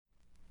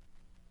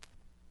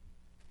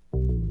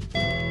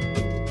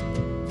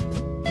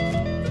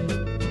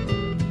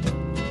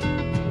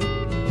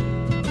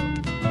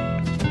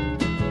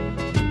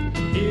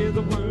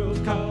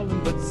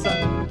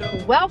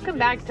Welcome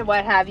back to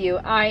What Have You.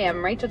 I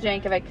am Rachel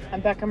Jankovic. I'm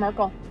Becca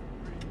Merkel.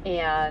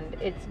 And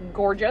it's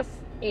gorgeous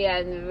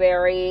and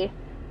very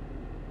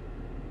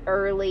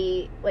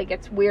early, like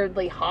it's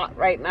weirdly hot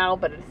right now,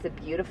 but it's a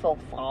beautiful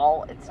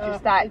fall. It's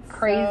just that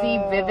crazy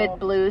vivid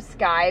blue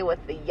sky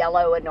with the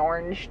yellow and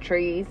orange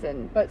trees,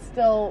 and but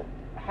still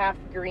half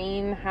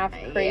green, half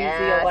crazy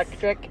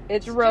electric.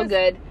 It's real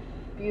good.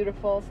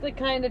 Beautiful. It's the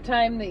kind of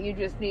time that you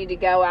just need to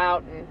go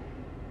out and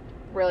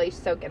really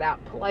soak it up.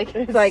 Like,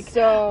 it's like,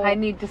 so I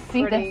need to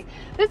see pretty.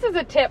 This is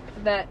a tip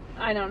that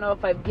I don't know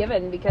if I've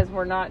given because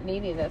we're not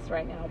needing this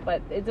right now,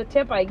 but it's a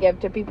tip I give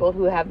to people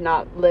who have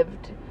not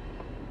lived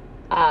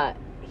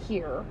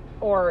here,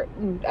 or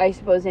I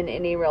suppose in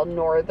any real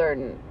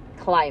northern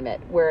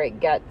climate where it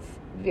gets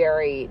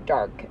very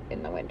dark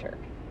in the winter.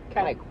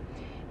 Okay. Like,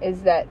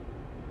 is that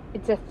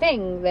it's a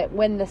thing that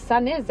when the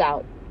sun is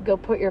out, go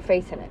put your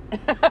face in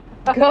it.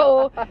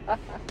 Go,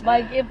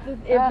 like, if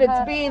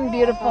it's being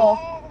beautiful,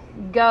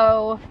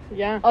 go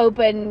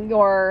open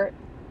your,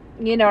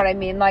 you know what I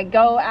mean? Like,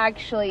 go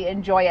actually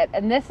enjoy it.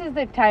 And this is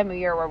the time of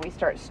year where we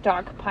start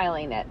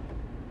stockpiling it.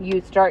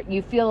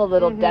 You feel a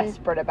little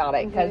desperate about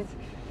it because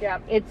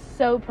it's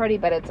so pretty,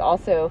 but it's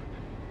also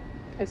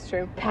it's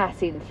true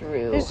passing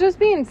through. It's just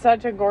being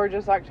such a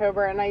gorgeous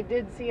October, and I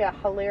did see a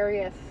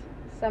hilarious,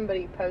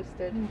 somebody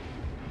posted.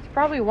 It's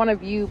probably one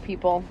of you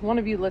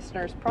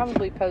listeners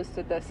probably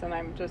posted this, and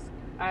I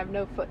have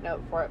no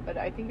footnote for it, but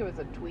I think it was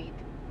a tweet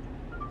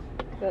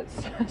that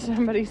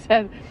somebody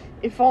said,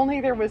 if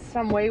only there was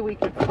some way we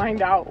could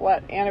find out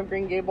what Anne of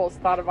Green Gables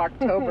thought of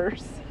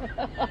Octobers.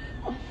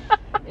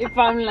 If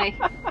only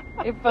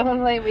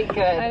we could.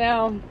 I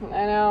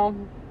know.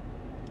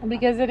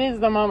 Because it is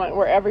the moment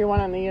where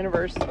everyone in the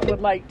universe would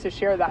like to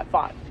share that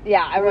thought.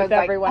 Yeah, with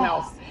everyone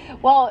else.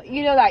 Well,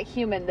 you know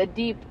the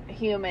deep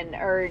human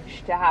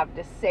urge to have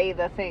to say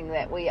the thing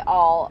that we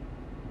all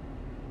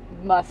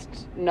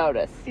must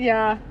notice.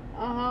 Yeah.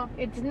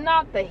 It's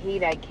not the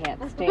heat I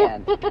can't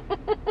stand.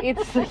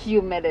 It's the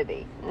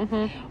humidity.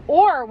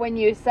 Or when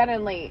you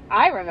suddenly,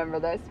 I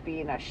remember this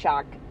being a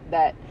shock,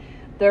 that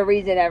the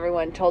reason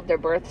everyone told their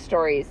birth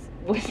stories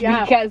was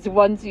because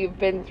once you've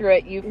been through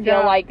it, you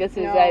feel like this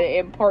is an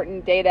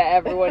important data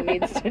everyone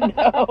needs to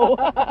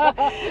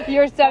know.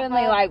 You're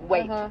suddenly like,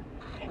 wait.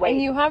 And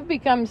you have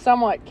become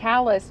somewhat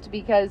calloused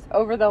because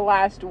over the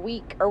last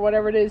week or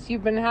whatever it is,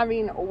 you've been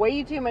having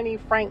way too many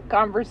frank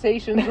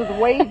conversations with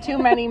way too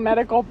many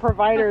medical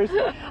providers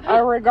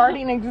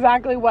regarding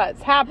exactly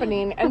what's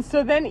happening. And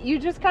so then you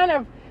just kind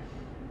of,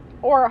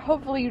 or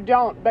hopefully you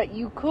don't, but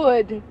you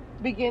could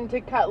begin to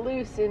cut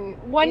loose in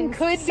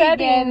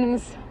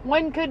settings.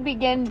 One could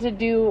begin to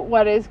do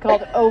what is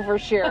called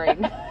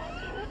oversharing.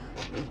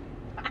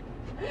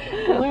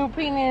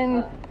 Looping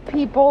in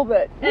people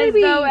that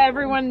maybe, as though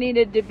everyone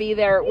needed to be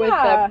there with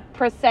the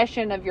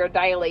procession of your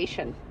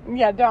dilation.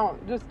 Yeah,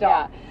 don't There's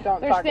talk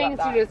things about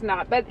that. you just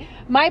not. But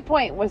my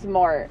point was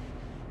more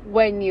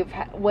when you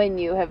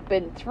have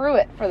been through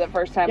it for the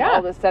first time, all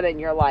of a sudden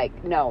you're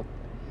like, no.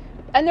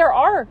 And there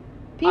are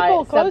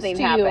people close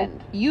to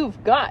happened.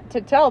 You've got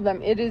to tell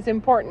them it is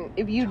important.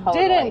 If you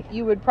didn't,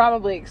 you would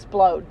probably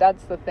explode.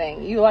 That's the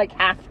thing. You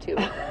have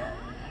to.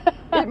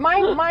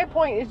 My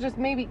point is just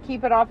maybe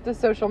keep it off the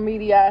social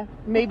media.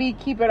 Maybe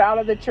keep it out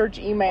of the church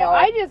email. Well,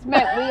 I just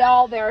meant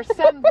there are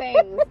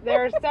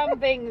some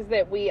things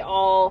that we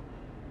all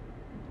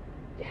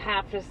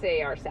have to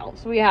say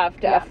ourselves. We have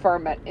to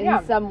affirm it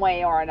in some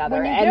way or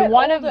another. And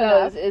one of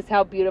those is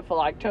how beautiful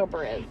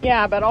October is.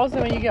 Yeah, but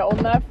also when you get old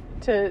enough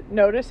to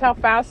notice how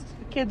fast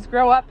kids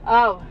grow up,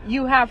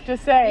 you have to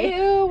say,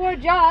 you were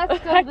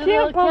just a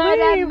little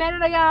kid a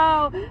minute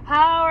ago.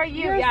 How are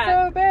you? You're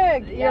so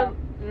big. Yeah.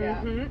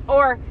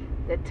 Or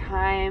the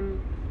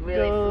time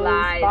really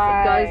flies.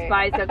 It goes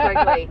by so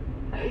quickly.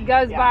 It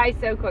goes by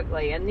so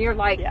quickly, and you're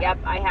like, yep,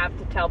 I have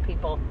to tell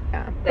people.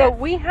 Yeah. But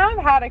we have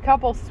had a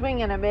couple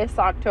swing and a miss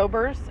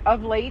Octobers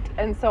of late,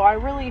 and so I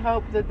really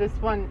hope that this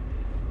one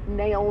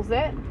nails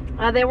it.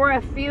 There were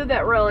a few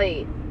that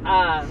really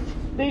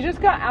they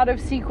just got out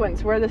of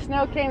sequence, where the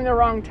snow came the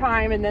wrong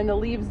time, and then the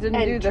leaves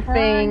didn't do the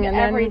thing, and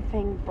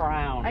everything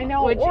brown. I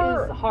know, which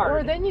is hard.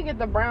 Or then you get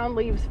the brown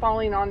leaves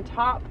falling on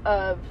top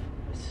of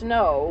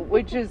snow,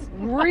 which is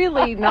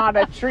really not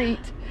a treat.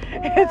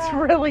 It's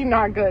really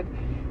not good.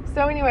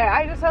 So anyway,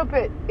 I just hope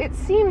it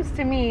seems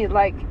to me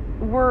like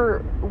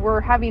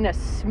we're having a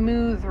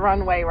smooth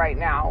runway right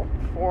now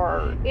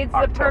for it's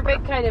October. The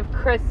perfect kind of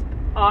crisp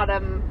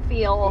autumn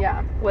feel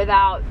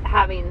without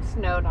having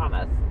snowed on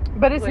us.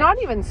 But it's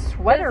not even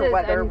sweater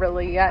weather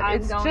really yet. I'm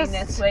it's going just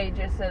this way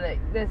just so that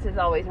this is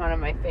always one of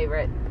my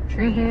favorite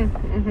trees.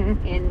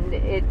 And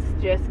it's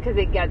just because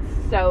it gets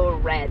so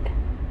red.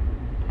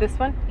 This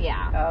one?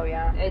 Yeah. Oh,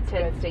 yeah. It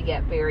tends to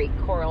get very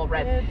coral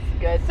red. It's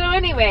good. So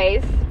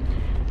anyways,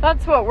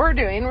 that's what we're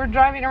doing. We're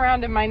driving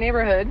around in my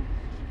neighborhood.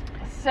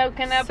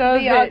 Soaking up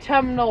the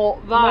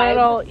autumnal vibes.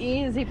 Little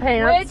easy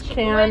pants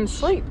can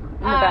sleep.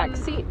 in the back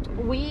seat.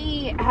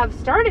 We have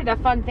started a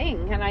fun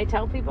thing. Can I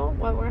tell people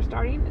what we're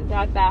starting? Is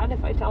that bad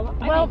if I tell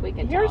them? I think we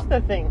can tell here's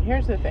them.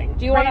 Here's the thing.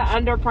 Do you want to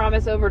under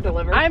promise, over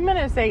deliver? I'm going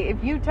to say,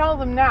 if you tell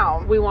them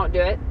now, we won't do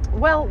it.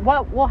 Well,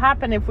 what will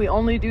happen if we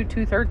only do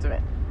 2/3 of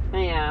it?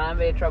 Yeah,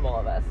 that'd be trouble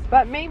of us.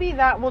 But maybe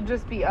that will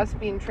just be us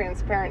being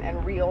transparent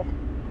and real.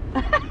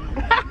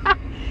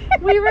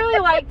 We really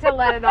like to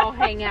let it all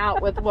hang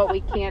out with what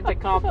we can't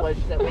accomplish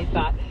that we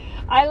thought.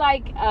 I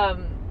like,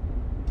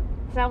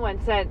 someone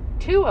said,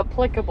 too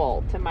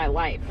applicable to my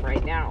life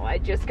right now. I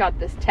just got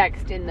this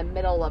text in the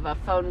middle of a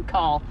phone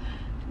call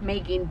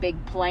making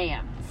big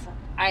plans.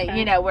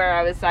 Where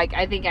I was like,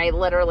 I think I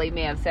literally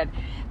may have said,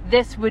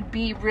 this would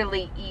be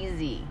really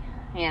easy.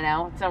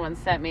 Someone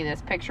sent me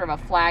this picture of a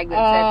flag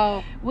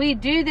that said, we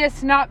do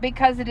this not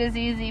because it is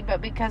easy,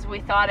 but because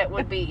we thought it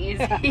would be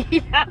easy.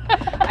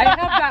 I have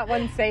that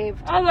one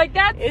saved. I was like,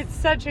 it's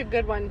such a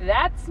good one.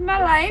 That's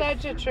my life.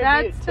 Such a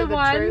tribute That's to the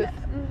one. truth.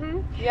 Mm-hmm.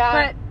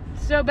 Yeah. But,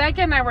 so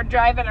Becca and I were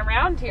driving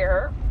around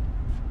here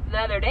the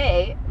other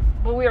day,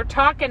 but we were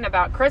talking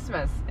about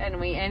Christmas, and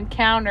we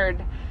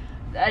encountered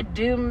a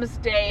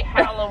doomsday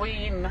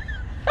Halloween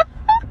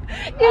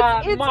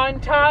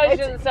montage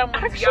in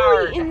someone's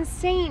yard. It's actually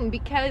insane,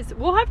 because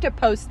we'll have to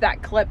post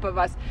that clip of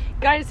us.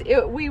 Guys,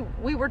 we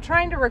were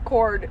trying to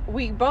record.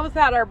 We both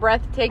had our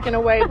breath taken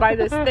away by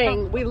this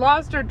thing. We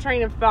lost our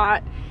train of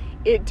thought.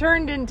 It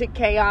turned into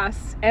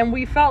chaos, and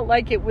we felt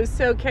like it was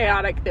so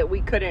chaotic that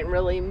we couldn't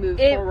really move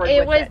forward with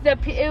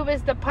it. It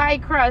was the pie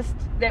crust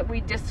that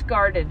we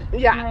discarded.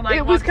 Yeah,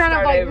 it was kind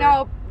of like,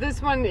 no,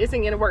 this one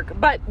isn't going to work.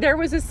 But there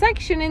was a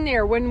section in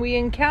there when we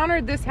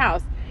encountered this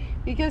house.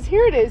 Because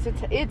here it is,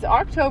 it's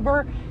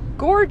October,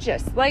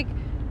 gorgeous. Like,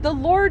 the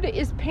Lord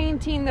is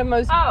painting the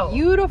most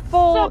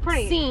beautiful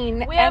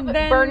scene. We have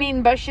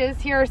burning bushes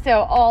here,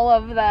 so all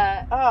of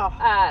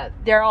the,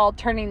 they're all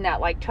turning that,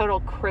 like, total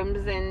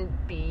crimson,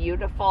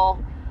 beautiful.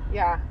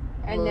 Yeah.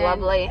 And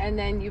lovely. And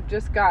then you've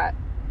just got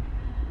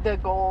the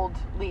gold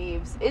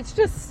leaves. It's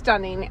just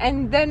stunning.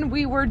 And then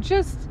we were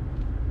just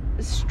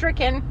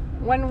stricken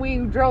when we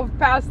drove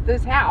past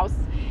this house.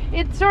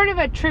 It's sort of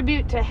a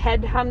tribute to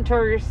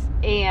headhunters,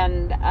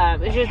 and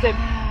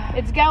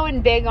it's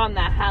going big on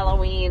the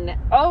Halloween.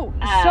 Oh,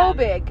 so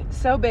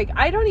big.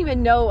 I don't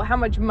even know how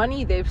much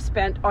money they've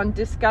spent on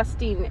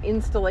disgusting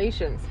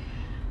installations.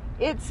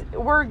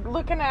 We're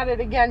looking at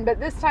it again, but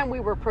this time we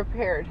were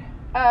prepared.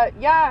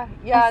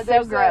 It's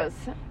so gross.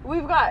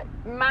 We've got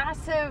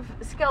massive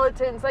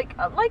skeletons. Like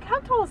how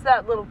tall is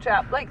that little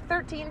chap? Like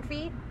 13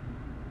 feet?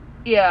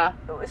 Yeah.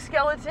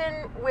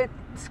 Skeleton with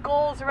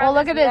skulls around. Well,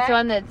 look at this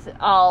one that's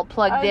all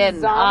plugged in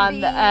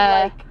zombie,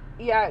 on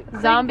the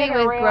zombie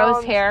with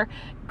gross hair,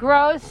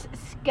 gross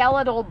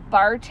skeletal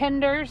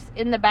bartenders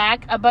in the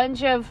back, a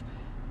bunch of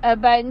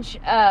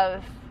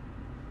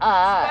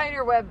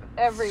spider web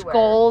everywhere,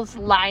 skulls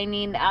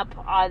lining up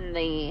on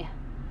the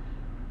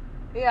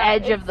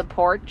edge of the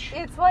porch.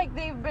 It's like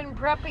they've been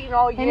prepping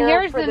all year. And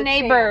here's for the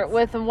neighbor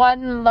with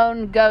one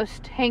lone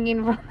ghost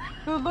hanging from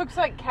who looks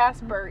like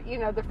Casper,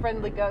 the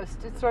friendly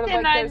ghost. It's sort of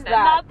and like there's that.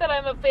 Not that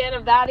I'm a fan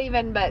of that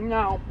even, but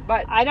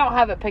but I don't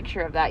have a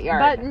picture of that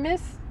yard. But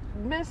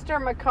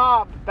Mr.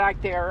 Macabre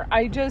back there,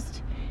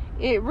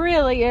 it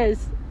really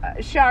is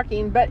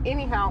shocking. But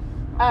anyhow,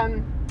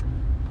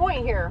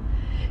 point here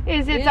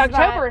is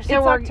October,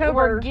 so October.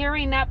 We're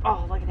gearing up.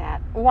 Oh, look at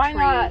that! Why tree,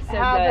 not so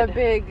have good. A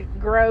big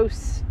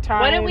gross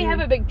time? Why don't we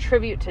have a big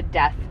tribute to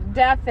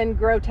death and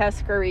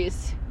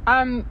grotesqueries?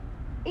 And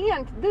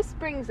this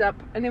brings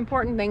up an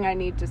important thing I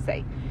need to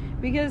say,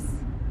 because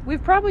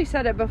we've probably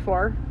said it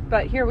before,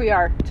 but here we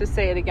are to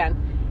say it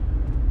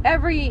again.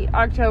 Every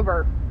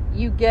October,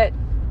 you get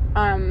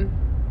a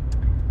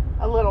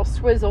little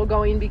swizzle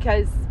going,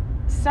 because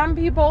some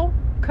people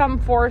come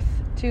forth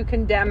to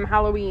condemn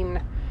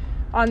Halloween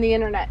on the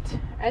internet,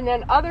 and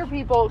then other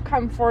people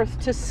come forth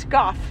to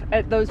scoff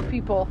at those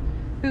people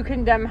who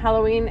condemn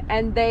Halloween,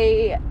 and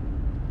they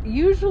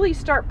usually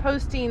start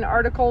posting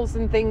articles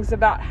and things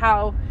about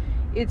how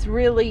it's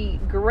really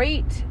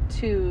great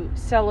to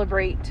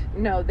celebrate.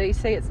 No, they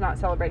say it's not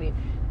celebrating.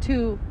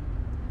 To,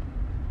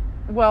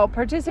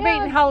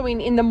 participate in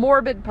Halloween in the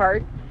morbid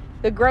part,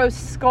 the gross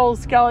skulls,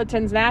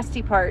 skeletons,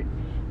 nasty part,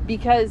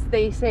 because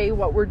they say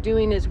what we're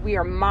doing is we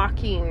are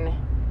mocking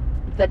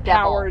the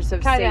powers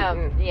of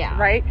Satan.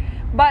 Right?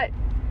 But,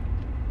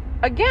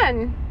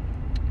 again,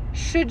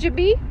 should you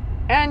be?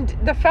 And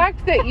the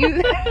fact that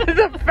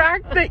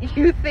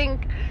you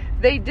think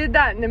they did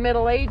that in the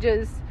Middle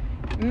Ages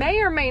may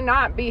or may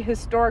not be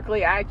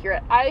historically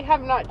accurate. I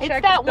have not checked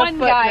It's that the one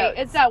footnotes. guy.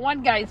 It's that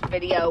one guy's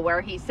video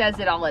where he says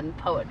it all in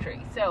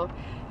poetry. So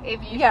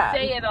if you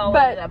say it all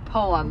in a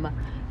poem,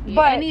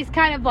 and he's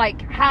kind of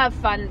like, have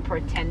fun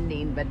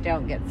pretending, but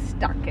don't get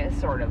stuck as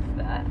sort of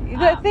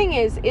the thing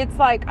is, it's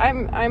like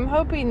I'm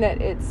hoping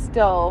that it's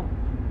still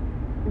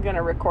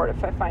gonna record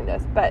if I find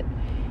this, but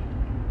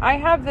I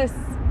have this.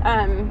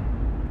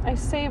 I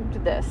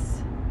saved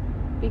this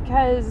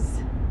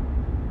because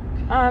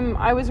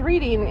I was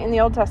reading in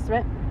the Old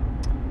Testament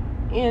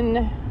in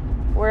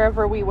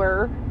wherever we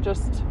were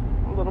just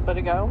a little bit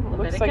ago.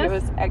 Looks like it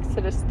was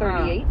Exodus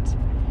 38.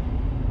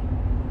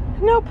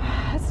 Nope,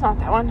 it's not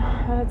that one.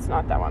 It's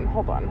not that one.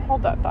 Hold on.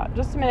 Hold that thought.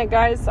 Just a minute,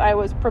 guys. I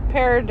was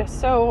prepared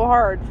so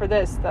hard for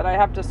this that I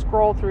have to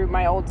scroll through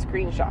my old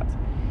screenshots.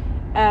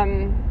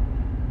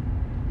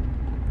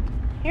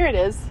 Here it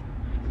is.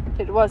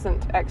 It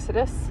wasn't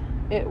Exodus.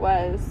 It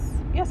was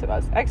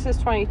Exodus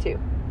 22.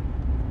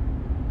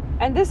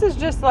 And this is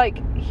just like,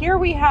 here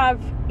we have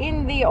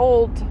in the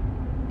Old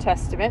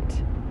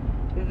Testament,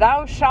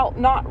 thou shalt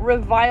not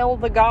revile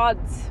the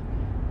gods,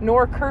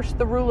 nor curse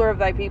the ruler of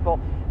thy people.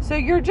 So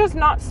you're just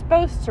not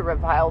supposed to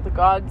revile the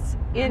gods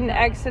in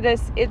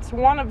Exodus. It's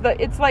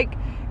like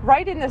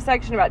right in the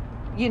section about,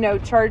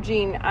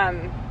 charging,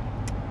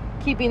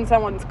 keeping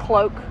someone's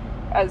cloak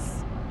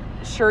as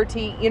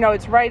surety.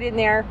 It's right in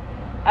there.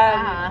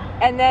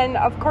 And then,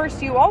 of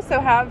course, you also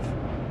have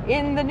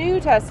in the New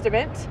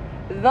Testament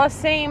the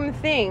same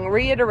thing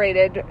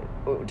reiterated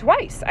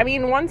twice. I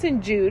mean, once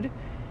in Jude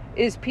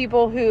is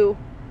people who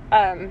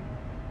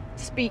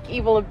speak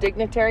evil of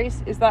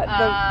dignitaries. Is that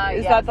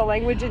that the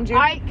language in Jude?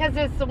 Because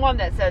it's the one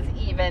that says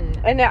even.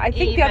 And I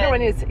think the other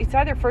one is, it's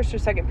either 1st or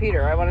 2nd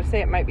Peter. I want to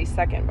say it might be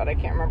 2nd, but I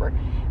can't remember.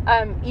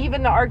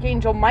 Even the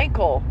archangel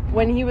Michael,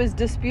 when he was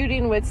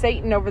disputing with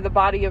Satan over the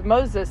body of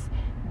Moses,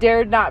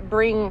 dared not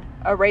bring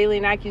a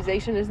railing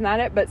accusation, isn't that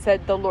it? But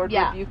said, the Lord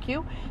rebuke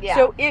you. Yeah.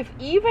 So if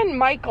even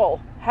Michael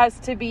has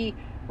to be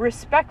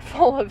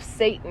respectful of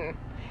Satan,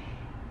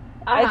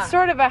 it's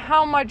sort of a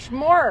how much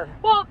more.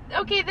 Well,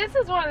 okay, this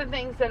is one of the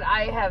things that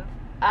I have,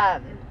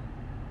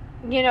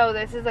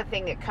 this is a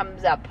thing that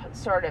comes up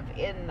sort of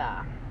in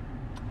the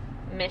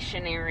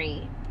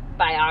missionary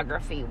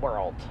biography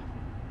world,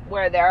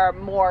 where there are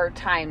more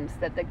times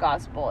that the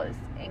gospel is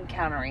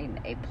encountering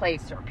a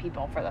place or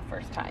people for the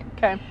first time.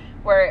 Okay.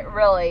 Where it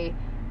really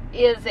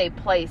is a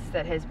place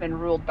that has been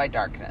ruled by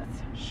darkness.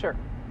 Sure.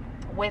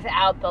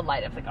 Without the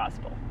light of the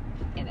gospel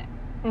in it.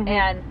 Mm-hmm.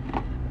 And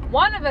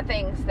one of the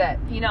things that,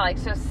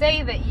 so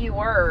say that you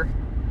were,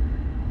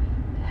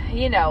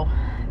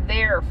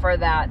 there for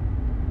that,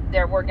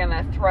 we're going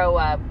to throw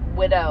a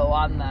widow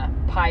on the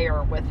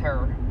pyre with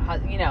her,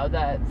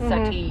 the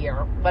sati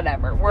or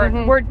whatever.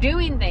 We're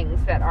doing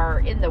things that are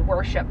in the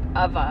worship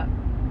of a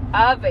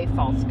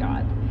false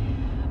god.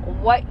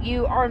 What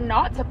you are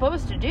not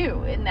supposed to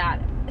do in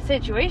that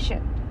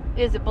situation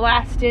is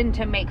blast in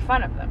to make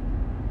fun of them.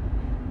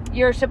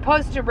 You're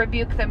supposed to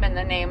rebuke them in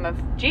the name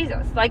of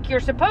Jesus. Like,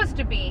 you're supposed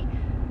to be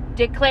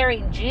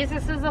declaring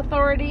Jesus'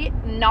 authority,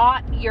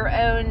 not your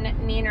own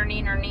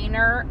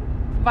neener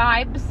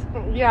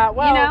vibes. Yeah,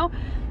 well.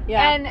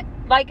 Yeah. And,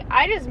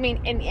 I just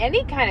mean, in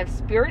any kind of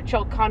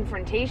spiritual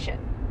confrontation,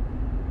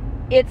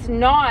 it's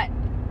not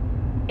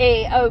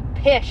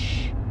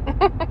pish,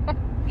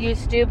 you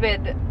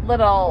stupid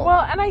little...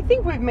 Well, and I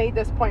think we've made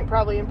this point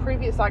probably in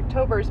previous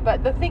Octobers,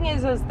 but the thing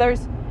is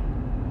there's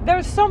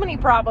so many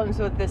problems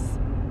with this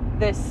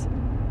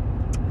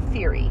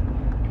theory.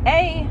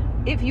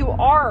 If you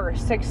are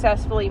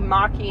successfully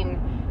mocking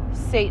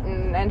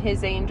Satan and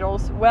his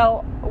angels,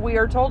 well, we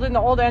are told in the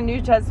Old and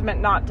New Testament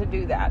not to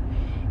do that.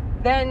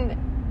 Then,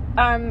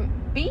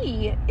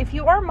 B, if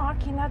you are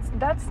mocking,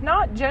 that's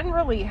not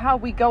generally how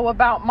we go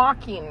about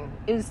mocking,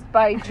 is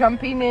by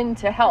jumping in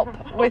to help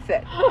with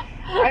it.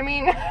 I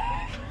mean,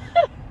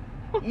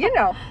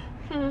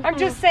 I'm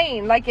just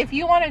saying, if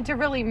you wanted to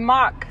really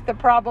mock the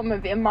problem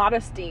of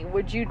immodesty,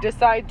 would you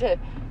decide to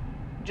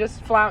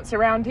just flounce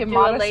around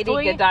immodestly? Do a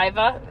Lady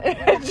Godiva?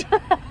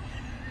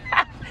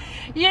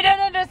 You don't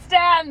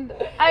understand.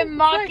 I'm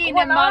mocking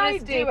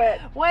immodesty.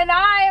 When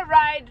I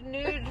ride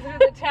nude through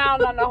the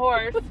town on a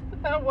horse,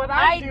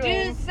 I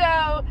do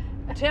so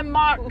to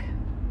mock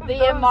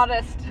the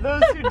immodest.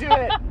 Those who do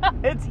it.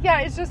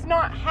 It's just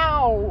not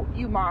how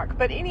you mock.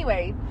 But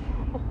anyway,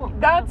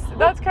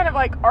 that's kind of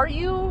like, are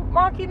you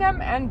mocking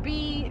them? And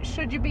B,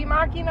 should you be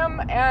mocking them?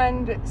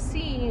 And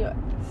C,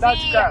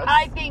 that's gross.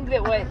 I think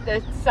that what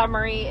the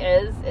summary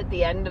is at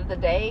the end of the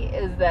day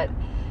is that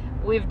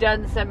we've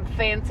done some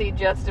fancy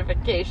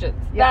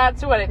justifications. Yeah.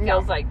 That's what it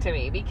feels like to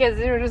me, because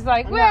you're just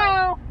like,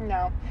 well,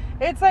 no.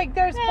 It's like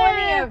there's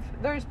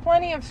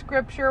plenty of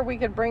scripture we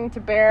could bring to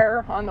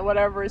bear on the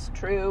whatever is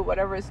true,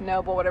 whatever is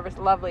noble, whatever is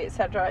lovely,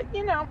 etc.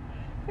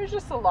 There's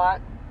just a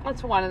lot.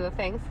 That's one of the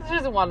things. It's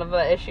just one of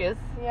the issues.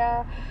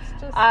 Yeah.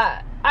 It's just...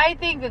 I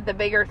think that the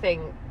bigger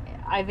thing,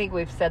 I think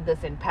we've said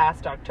this in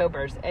past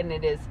Octobers, and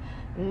it is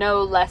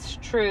no less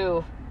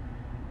true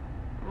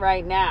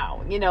right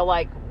now.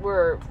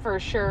 We're for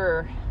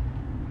sure,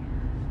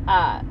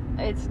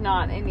 it's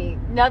not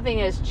nothing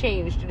has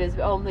changed. It has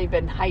only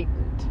been heightened.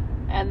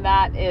 And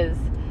that is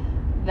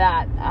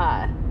that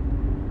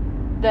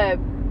the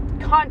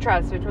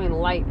contrast between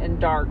light and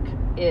dark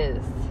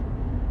is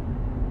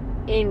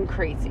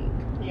increasing.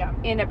 Yeah.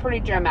 In a pretty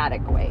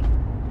dramatic way.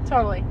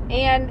 Totally.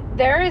 And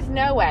there is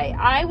no way.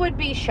 I would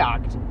be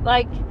shocked.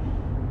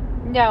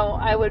 No,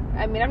 I would.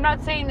 I mean, I'm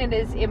not saying it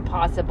is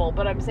impossible,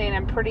 but I'm saying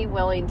I'm pretty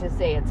willing to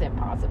say it's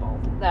impossible.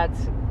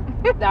 That's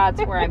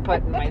where I'm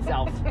putting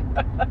myself.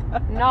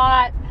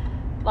 Not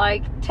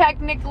Like,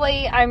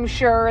 technically, I'm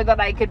sure that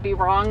I could be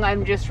wrong.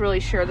 I'm just really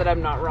sure that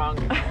I'm not wrong.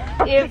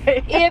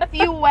 If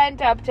you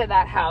went up to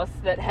that house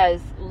that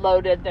has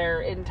loaded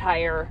their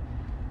entire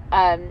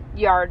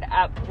yard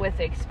up with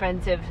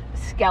expensive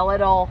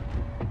skeletal,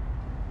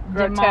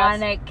 Grotesque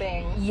demonic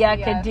things,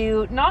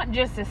 yakadoo, not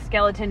just a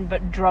skeleton,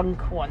 but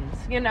drunk ones.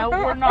 You know,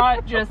 we're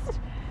not just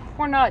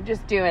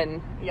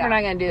doing. Yeah. We're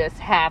not going to do this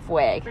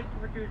halfway.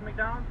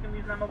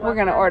 We're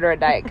going to order a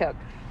Diet Coke.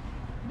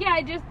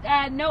 Yeah, just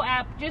no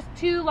app. Just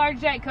 2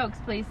 large Diet Cokes,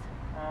 please.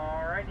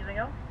 All right. Anything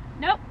else?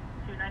 Nope.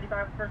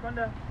 $2.95 the first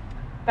window.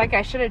 Beck,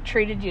 I should have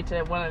treated you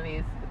to one of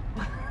these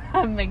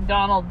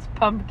McDonald's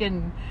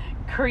pumpkin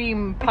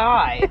cream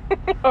pie.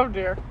 Oh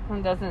dear.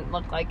 It doesn't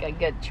look like a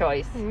good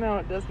choice. No,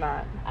 it does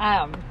not.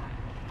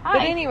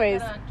 But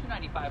anyways,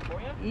 $2.95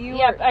 for you.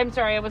 Yep, I'm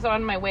sorry. I was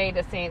on my way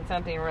to saying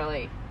something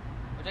really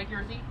Would you like your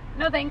receipt?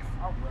 no thanks.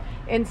 All right.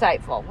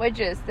 Insightful, which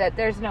is that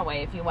there's no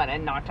way if you went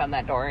and knocked on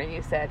that door and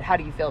you said, "How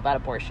do you feel about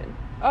abortion?"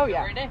 oh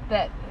yeah. Every day.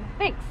 That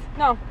thanks.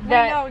 No, we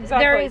That know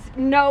exactly. there is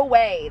no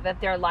way that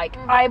they're like,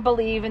 I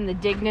believe in the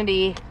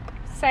dignity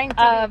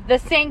sanctity. of the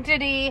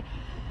sanctity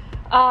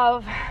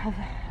of,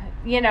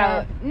 you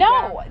know,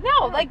 no,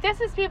 like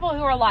this is people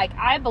who are like,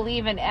 I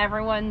believe in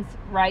everyone's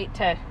right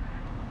to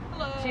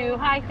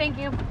hi, thank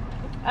you.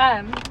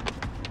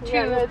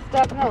 It's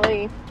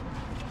definitely.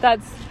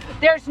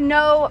 There's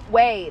no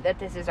way that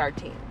this is our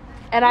team.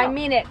 And I No.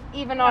 mean it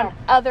even on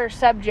other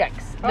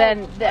subjects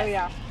than this. Oh,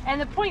 yeah.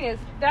 And the point is,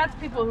 that's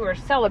people who are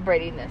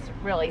celebrating this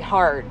really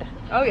hard.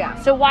 Oh yeah.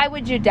 So why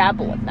would you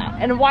dabble in that?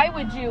 And why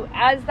would you,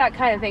 as that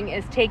kind of thing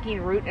is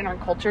taking root in our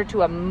culture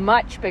to a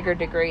much bigger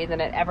degree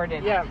than it ever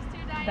did? Yeah.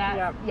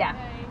 Yeah.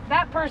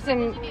 That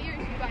person.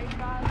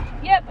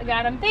 Yep, I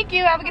got him. Thank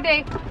you. Have a good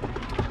day.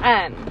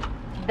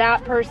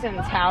 That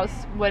person's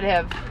house would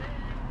have.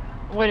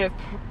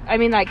 I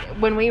mean, like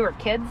when we were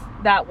kids,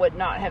 that would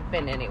not have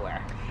been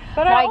anywhere.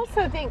 But I Like-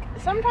 also think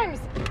sometimes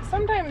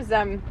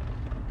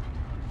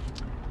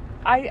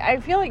I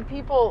feel like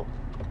people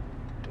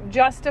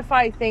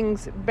justify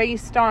things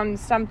based on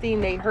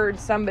something they heard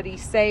somebody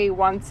say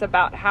once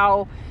about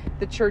how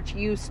the church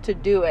used to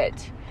do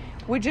it,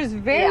 which is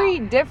very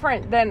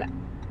different than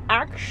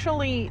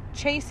actually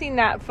chasing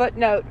that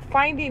footnote,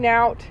 finding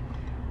out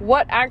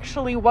what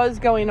actually was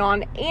going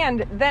on,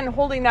 and then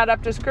holding that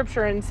up to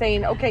scripture and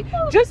saying, okay,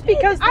 just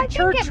because the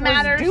church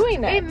was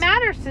doing it. It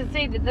matters to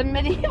say that the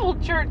medieval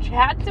church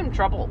had some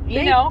trouble,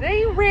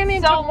 They ran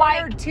into So, one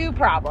or like, two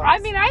problems. I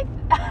mean,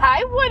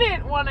 I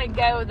wouldn't want to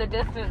go the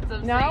distance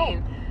of No.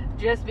 saying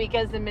just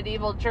because the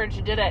medieval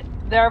church did it,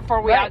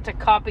 therefore we Right. ought to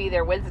copy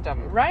their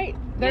wisdom. right.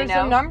 There's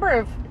know? a number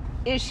of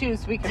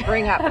issues we could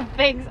bring up.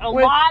 Things, a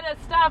With lot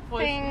of stuff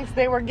was Things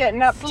they were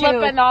getting up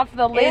slipping to. off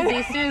the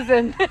lazy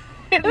Susan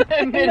in the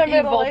medieval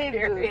Middle Ages.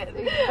 period.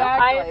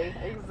 Exactly.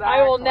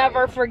 I will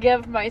never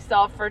forgive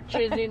myself for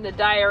choosing the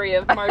Diary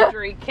of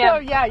Marjorie Kemp Oh,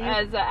 yeah,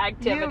 as an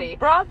activity. You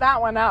brought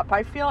that one up.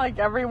 I feel like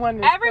everyone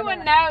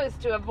knows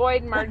to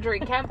avoid Marjorie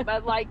Kemp,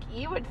 but like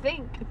you would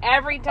think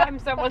every time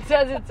someone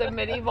says it's a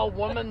medieval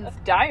woman's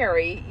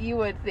diary, you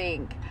would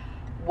think,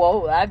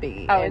 whoa, that'd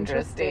be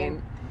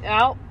interesting.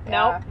 No,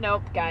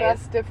 nope, guys.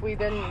 Best if we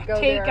didn't go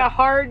Take there. a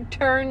hard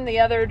turn the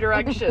other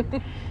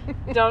direction.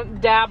 Don't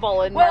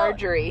dabble in Well,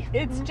 Marjorie.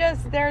 It's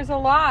just there's a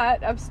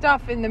lot of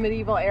stuff in the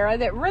medieval era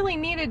that really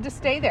needed to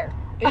stay there.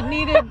 It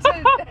needed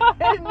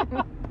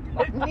to.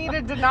 It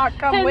needed to not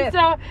come And with.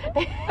 so,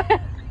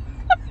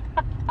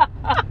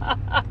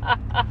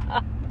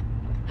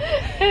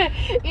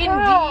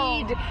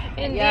 indeed.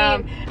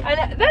 Yeah.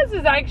 And this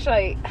is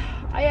actually,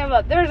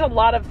 there's a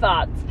lot of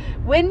thoughts.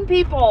 When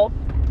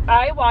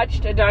I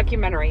watched a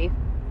documentary.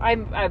 I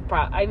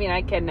mean,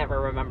 I can never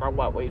remember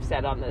what we've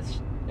said on this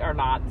or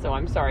not, so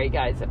I'm sorry,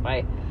 guys,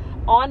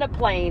 on a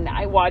plane,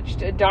 I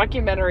watched a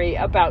documentary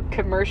about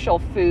commercial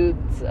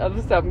foods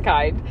of some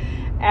kind,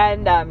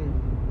 and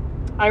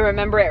I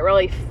remember it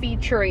really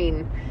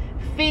featuring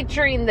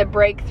the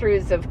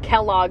breakthroughs of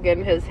Kellogg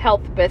and his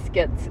health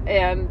biscuits,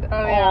 and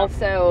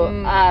also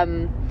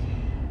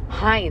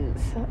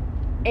Heinz,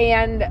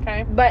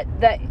 and but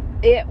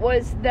it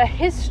was the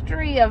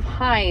history of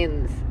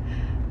Heinz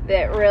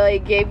that really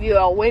gave you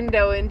a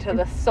window into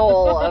the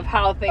soul of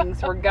how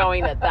things were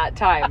going at that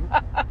time.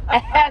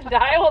 And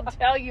I will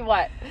tell you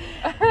what,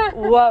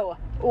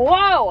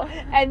 whoa.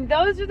 And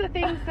those are the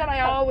things that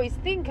I always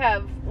think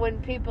of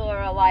when people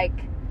are like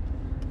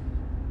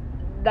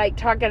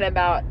talking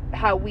about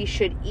how we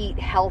should eat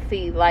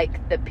healthy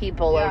like the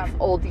people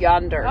of Old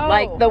Yonder.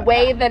 Like the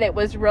way that it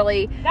was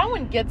really... That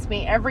one gets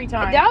me every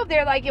time. No,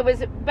 they're like, it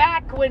was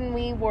back when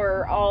we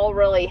were all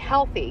really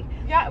healthy.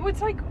 Yeah, it was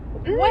like,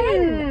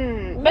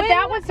 when? But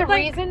that was the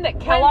reason that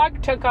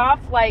Kellogg took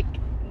off like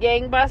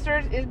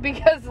gangbusters, is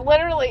because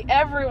literally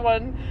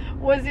everyone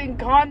was in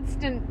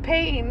constant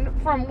pain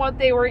from what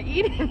they were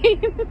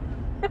eating.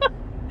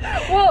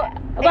 Well,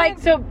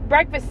 so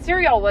breakfast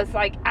cereal was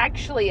like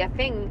actually a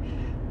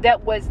thing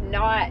that was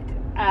not,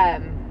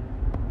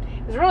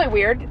 it was really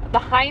weird. The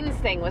Heinz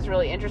thing was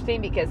really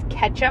interesting because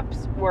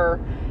ketchups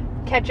were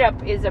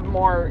ketchup is a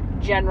more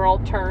general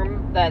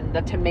term than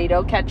the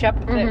tomato ketchup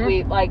that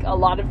we, like, a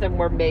lot of them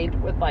were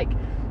made with, like,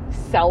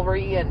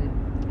 celery and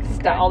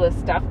all this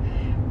stuff.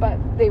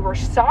 But they were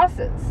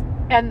sauces.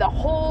 And the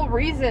whole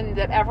reason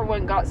that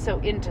everyone got so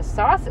into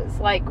sauces,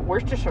 like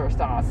Worcestershire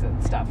sauce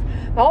and stuff,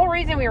 the whole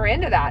reason we were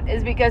into that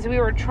is because we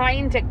were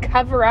trying to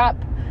cover up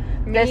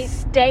the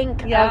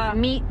stank of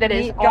meat that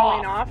is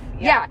going off.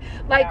 Yeah.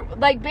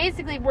 Like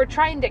basically we're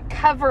trying to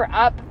cover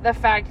up the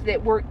fact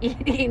that we're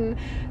eating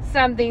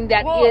something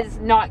that is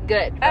not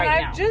good right now.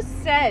 And I've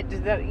just said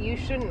that you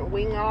shouldn't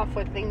wing off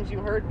with things you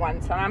heard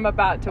once, and I'm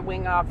about to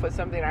wing off with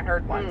something I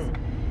heard once.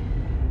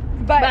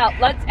 But well,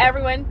 let's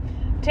everyone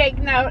take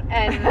note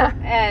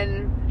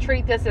and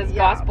treat this as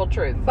gospel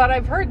truth. But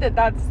I've heard that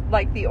that's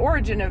like the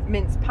origin of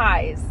mince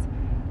pies.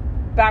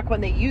 Back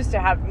when they used to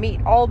have meat,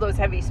 all those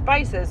heavy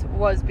spices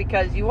was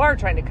because you are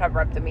trying to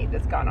cover up the meat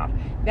that's gone off.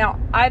 Now,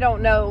 I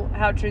don't know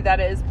how true that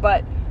is,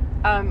 but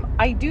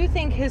I do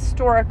think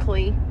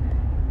historically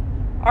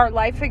our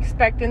life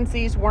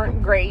expectancies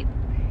weren't great.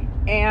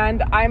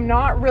 And I'm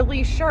not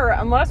really sure,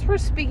 unless we're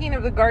speaking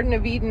of the Garden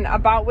of Eden,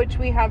 about which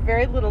we have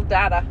very little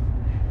data.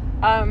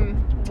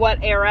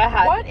 What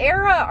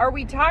era are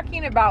we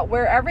talking about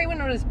where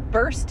everyone was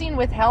bursting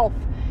with health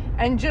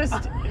and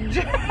just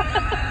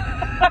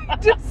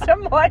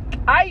I'm like,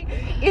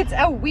 it's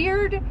a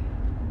weird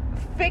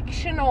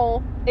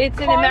fictional, it's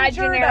an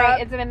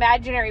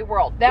imaginary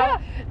world.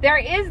 Now, there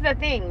is the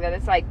thing that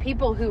it's like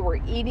people who were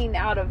eating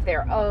out of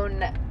their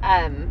own,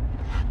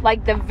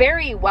 like the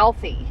very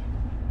wealthy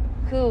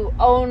who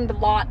owned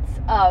lots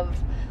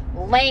of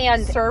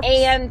land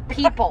and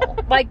people,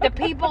 like the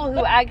people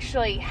who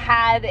actually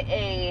had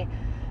a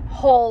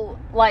whole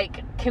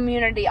like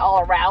community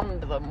all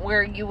around them,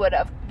 where you would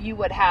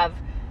have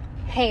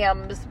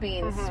hams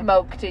being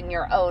smoked in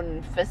your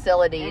own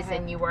facilities,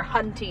 and you were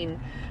hunting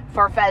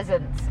for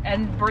pheasants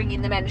and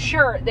bringing them in.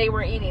 Sure, they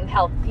were eating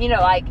health,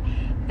 like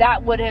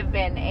that would have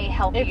been a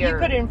healthier. If you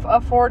could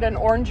afford an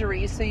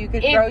orangery, so you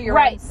could grow your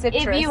own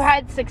citrus. If you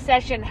had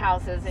succession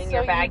houses in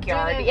your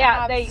backyard,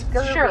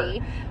 sure.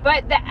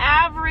 But the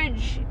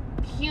average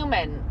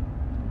human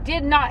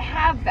did not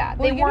have that.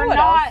 Well, they were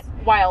not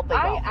wildly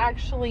wealthy. I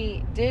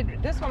actually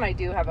did. This one I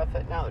do have a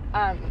footnote.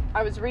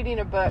 I was reading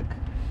a book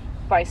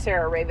by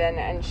Sarah Raven,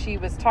 and she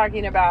was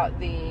talking about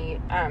the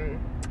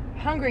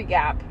Hungry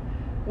Gap,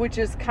 which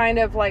is kind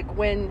of like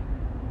when,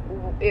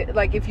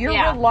 if you're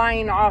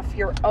relying off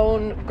your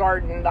own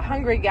garden, the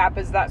Hungry Gap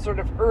is that sort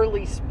of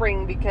early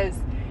spring because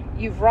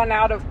you've run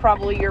out of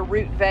probably your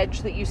root veg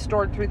that you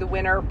stored through the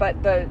winter,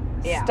 but the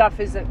stuff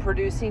isn't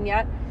producing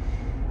yet.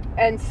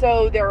 And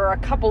so there are a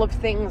couple of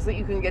things that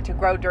you can get to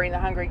grow during the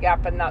Hungry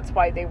Gap, and that's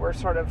why they were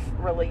sort of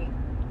really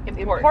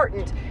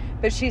important.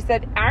 But she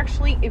said,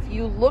 actually, if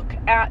you look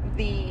at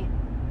the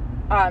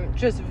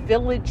just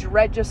village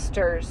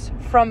registers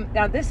from,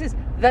 now this is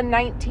the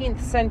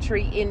 19th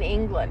century in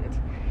England.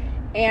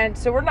 And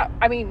so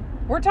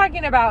we're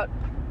talking about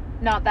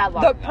not that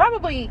long ago.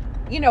 Probably,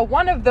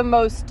 one of the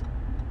most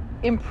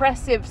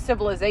impressive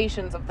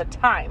civilizations of the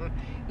time.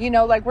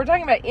 We're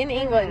talking about in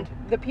England,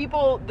 the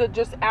people, the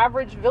just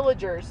average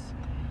villagers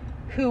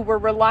who were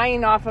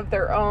relying off of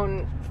their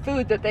own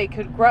food that they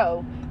could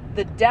grow,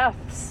 the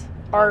deaths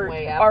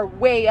are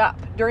way up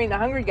during the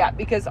Hungry Gap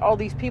because all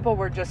these people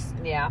were just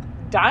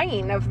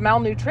dying of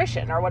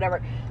malnutrition or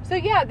whatever. So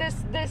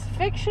this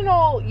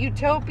fictional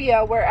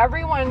utopia where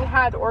everyone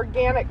had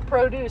organic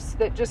produce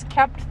that just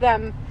kept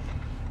them,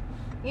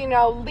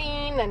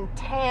 lean and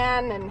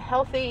tan and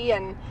healthy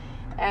and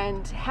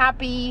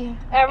happy.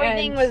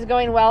 Everything was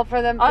going well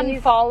for them.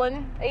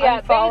 Unfallen.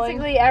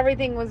 Basically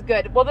everything was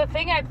good. Well, the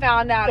thing I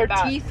found out their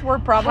about teeth were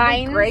probably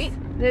Heinz, great.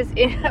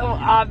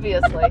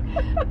 Obviously,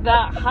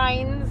 the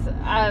Heinz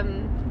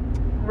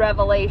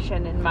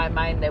revelation in my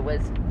mind that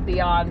was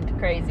beyond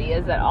crazy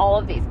is that all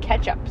of these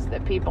ketchups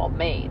that people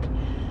made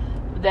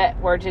that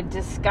were to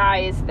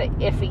disguise the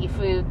iffy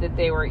food that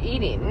they were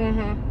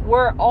eating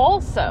were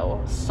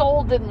also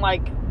sold in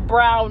like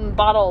brown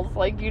bottles,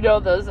 like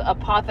those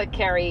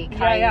apothecary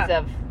kinds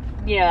of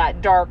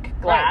that dark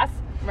glass,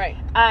 right.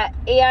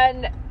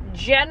 And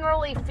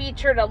generally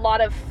featured a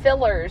lot of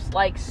fillers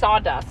like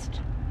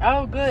sawdust.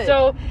 Oh, good.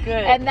 So good.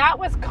 And that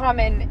was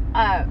common.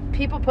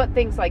 People put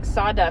things like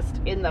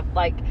sawdust in it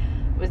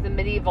was the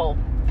medieval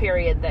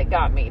period that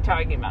got me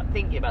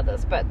thinking about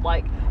this, but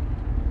like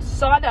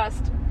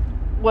sawdust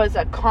was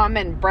a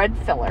common bread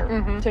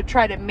filler to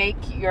try to make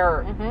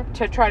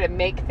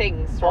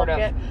things sort of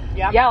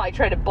like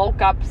try to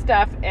bulk up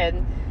stuff,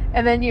 and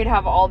then you'd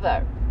have all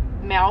the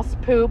mouse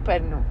poop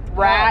and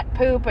rat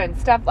poop and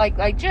stuff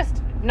like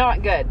just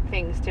not good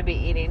things to be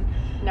eating.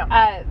 No,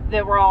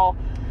 that were all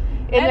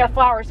in their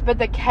flours. But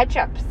the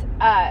ketchups,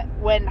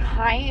 when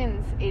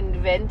Heinz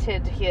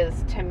invented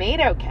his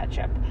tomato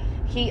ketchup,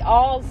 he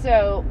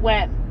also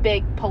went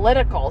big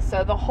political.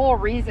 So the whole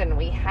reason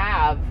we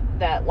have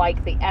that,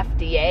 like, the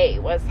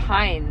FDA was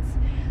Heinz.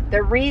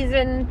 The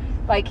reason,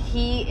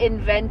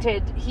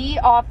 he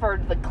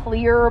offered the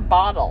clear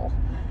bottle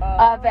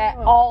of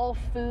all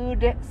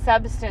food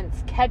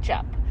substance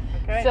ketchup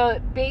Okay. So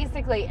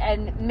basically,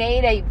 and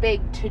made a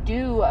big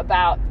to-do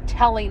about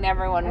telling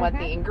everyone what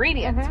the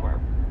ingredients were.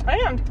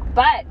 And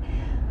But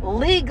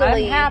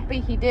legally, I'm happy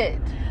he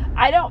did.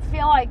 I don't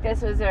feel like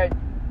this was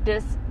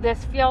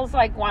this feels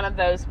like one of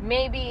those,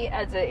 maybe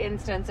as an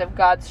instance of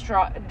God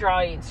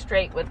drawing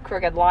straight with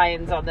crooked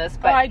lines on this.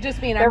 But I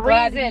just mean, I'm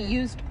glad he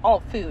used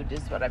all food,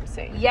 is what I'm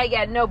saying.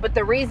 no, but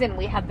the reason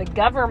we have the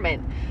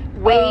government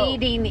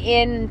wading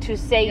in to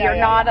say you're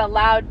not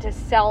allowed to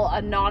sell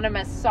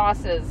anonymous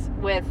sauces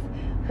with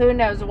who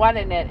knows what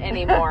in it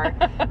anymore.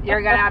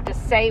 You're going to have to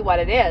say what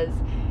it is.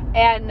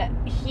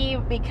 And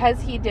because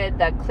he did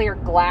the clear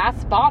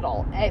glass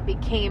bottle, it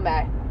became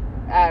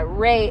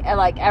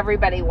like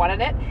everybody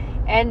wanted it.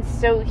 And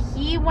so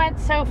he went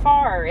so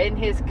far in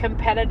his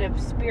competitive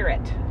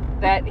spirit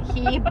that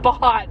he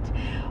bought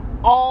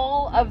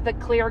all of the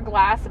clear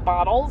glass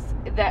bottles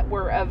that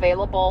were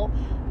available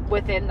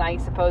within, I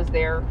suppose,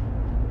 their,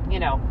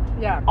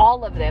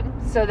 all of them,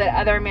 so that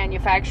other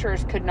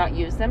manufacturers could not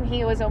use them.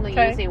 He was only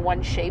using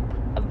one shape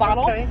of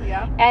bottle,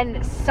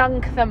 and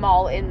sunk them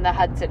all in the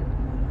Hudson.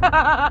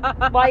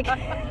 Like,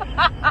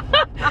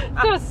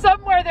 so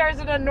somewhere there's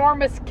an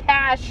enormous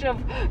cache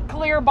of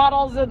clear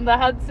bottles in the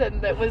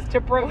Hudson that was to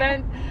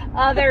prevent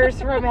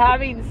others from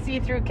having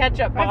see-through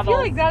ketchup bottles. I feel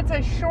like that's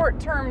a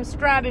short-term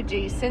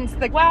strategy, since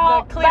the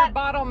clear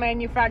bottle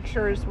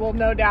manufacturers will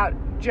no doubt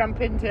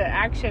jump into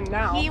action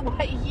now. He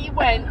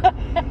went,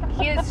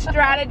 his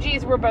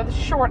strategies were both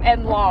short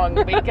and long,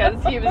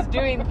 because he was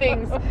doing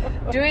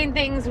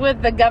things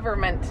with the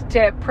government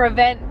to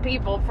prevent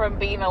people from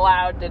being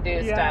allowed to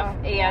do stuff.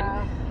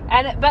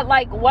 But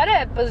like, what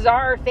a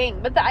bizarre thing.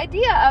 But the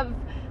idea of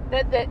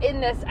that in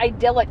this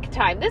idyllic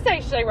time, this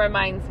actually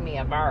reminds me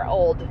of our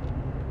old,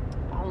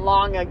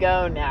 long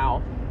ago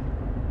now,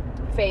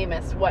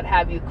 famous what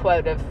have you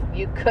quote of,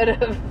 you could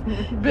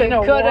have been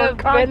a war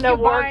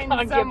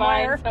concubine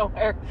somewhere.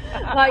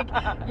 Like,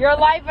 your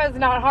life is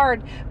not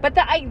hard. But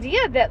the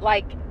idea that,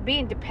 like,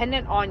 being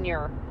dependent on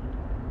your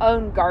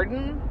own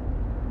garden,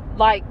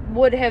 like,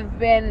 would have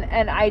been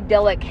an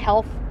idyllic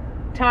health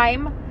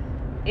time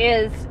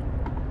is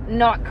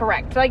not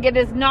correct. Like, it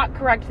is not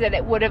correct that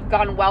it would have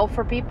gone well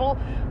for people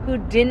who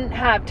didn't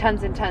have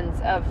tons and tons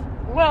of,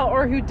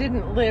 or who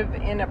didn't live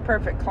in a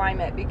perfect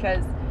climate.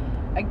 Because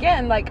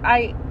again, like,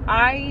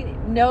 I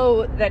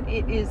know that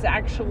it is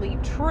actually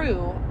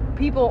true.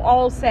 People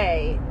all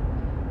say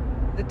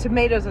the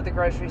tomatoes at the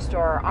grocery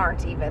store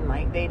aren't even,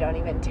 like, they don't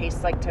even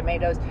taste like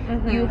tomatoes.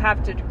 You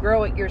have to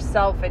grow it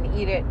yourself and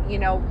eat it,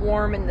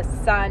 warm in the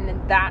sun,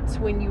 and that's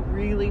when you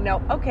really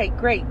know, okay,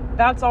 great,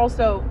 that's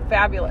also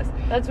fabulous.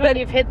 That's when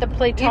you've hit the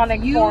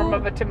platonic form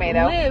of a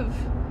tomato. If you live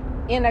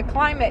in a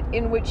climate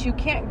in which you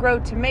can't grow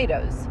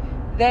tomatoes,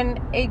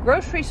 then a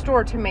grocery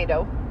store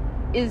tomato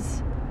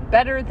is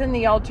better than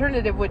the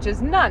alternative, which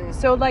is none.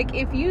 So, like,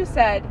 if you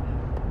said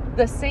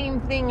the same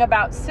thing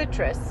about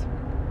citrus,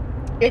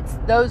 it's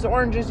those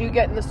oranges you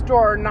get in the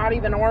store, not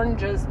even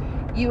oranges,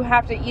 you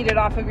have to eat it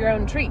off of your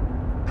own tree.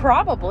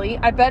 Probably,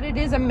 I bet it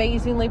is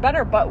amazingly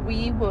better, but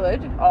we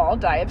would all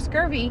die of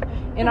scurvy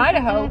in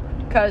Idaho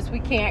because we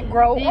can't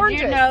grow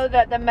oranges. Did you know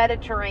that the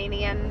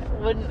Mediterranean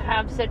wouldn't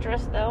have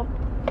citrus, though?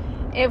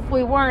 If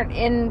we weren't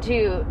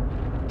into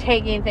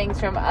taking things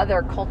from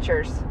other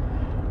cultures,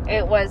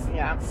 it was,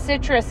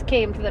 citrus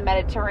came to the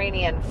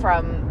Mediterranean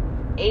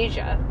from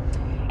Asia.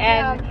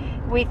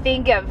 And we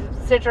think of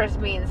citrus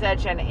being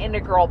such an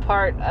integral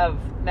part of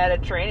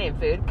Mediterranean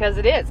food, because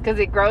it is, because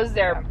it grows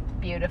there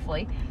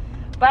beautifully.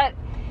 But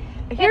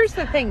here's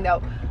the thing,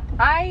 though.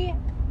 I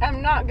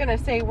am not going to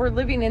say we're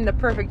living in the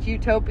perfect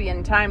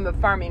utopian time of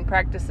farming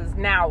practices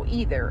now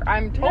either.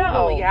 I'm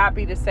totally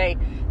happy to say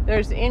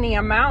there's any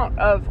amount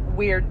of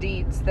weird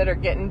deeds that are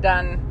getting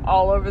done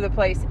all over the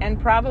place, and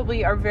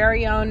probably our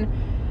very own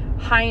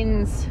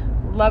Heinz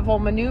level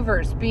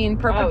maneuvers being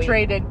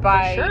perpetrated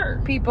by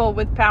people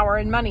with power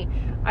and money.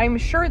 I'm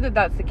sure that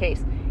that's the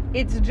case.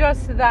 It's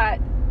just that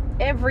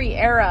every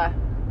era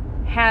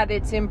had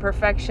its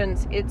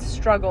imperfections, its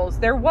struggles.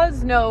 There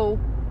was no,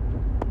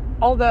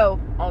 although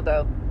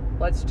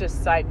let's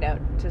just side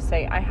note to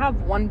say, I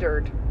have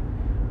wondered,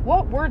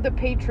 what were the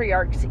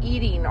patriarchs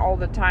eating all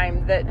the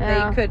time that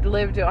they could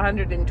live to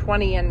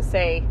 120 and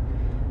say,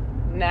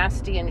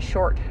 nasty and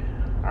short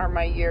are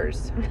my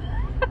years?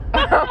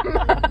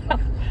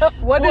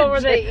 What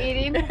were they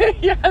eating?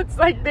 It's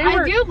like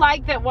I do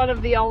like that one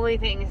of the only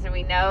things that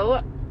we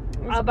know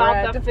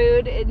about the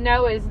food is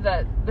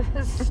the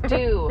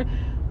stew,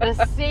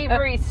 the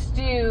savory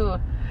stew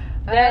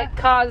that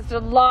caused a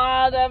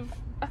lot of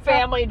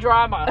family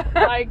drama.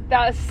 Like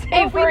the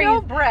savory. We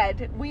know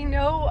bread. We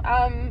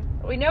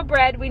know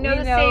bread. We know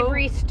the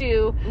savory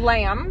stew.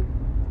 Lamb.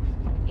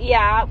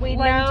 Yeah, we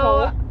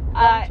know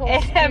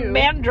and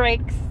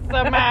mandrakes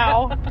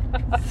somehow.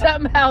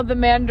 Somehow the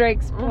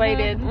mandrakes played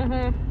in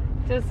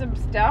to some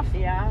stuff.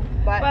 Yeah,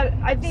 but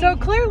I think so.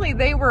 Clearly,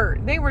 they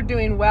were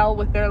doing well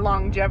with their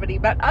longevity.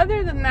 But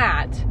other than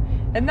that,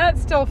 and that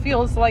still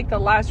feels like the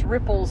last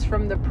ripples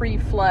from the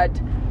pre-flood.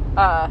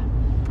 I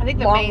think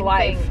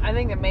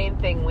the main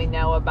thing we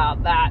know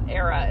about that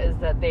era is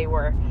that they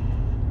were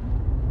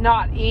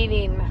not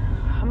eating.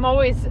 I'm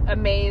always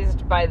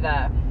amazed by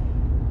the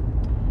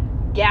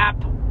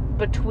gap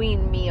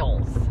between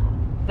meals.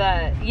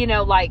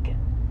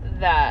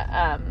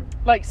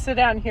 Like sit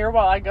down here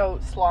while I go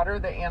slaughter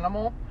the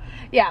animal.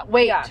 Yeah,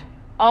 wait.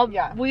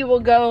 Yeah. We will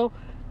go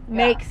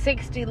make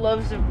 60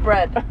 loaves of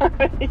bread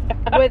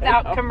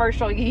without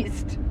commercial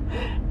yeast.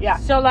 Yeah.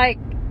 So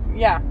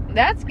yeah,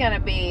 that's going to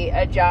be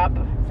a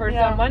job for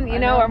someone, you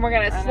know, and we're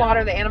going to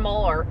slaughter the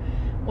animal, or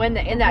when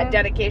in that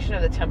dedication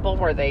of the temple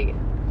where they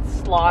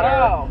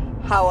slaughter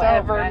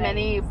however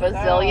many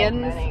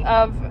bazillions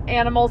of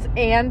animals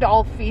and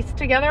all feast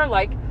together.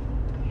 Like,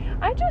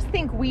 I just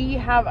think we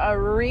have a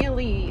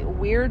really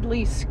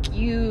weirdly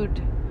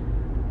skewed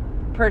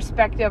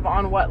perspective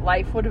on what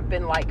life would have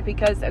been like,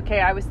 because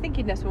I was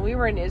thinking this when we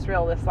were in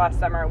Israel this last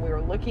summer, and we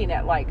were looking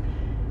at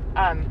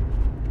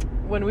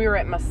when we were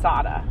at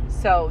Masada.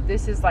 So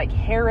this is like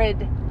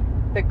Herod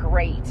the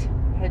Great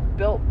had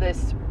built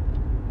this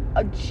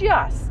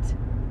just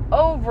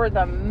over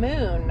the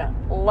moon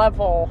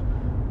level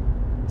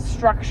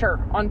structure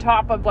on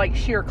top of like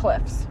sheer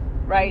cliffs,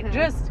 right?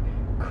 Just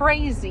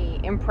crazy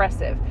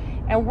impressive.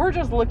 And we're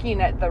just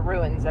looking at the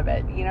ruins of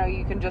it. You know,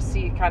 you can just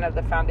see kind of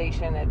the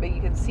foundation, but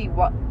you can see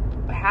what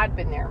had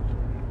been there.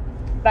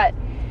 But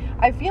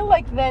I feel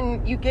like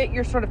then you get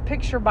your sort of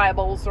picture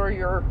Bibles or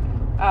your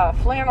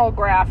flannel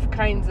graph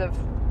kinds of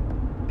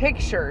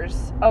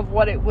pictures of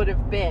what it would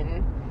have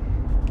been.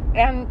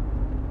 And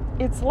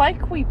it's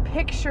like we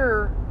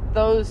picture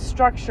those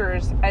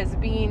structures as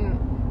being,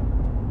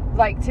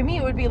 like, to me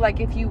it would be like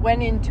if you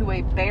went into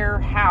a bare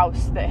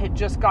house that had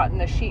just gotten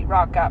the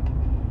sheetrock up,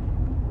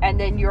 and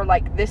then you're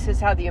like, this is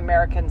how the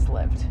Americans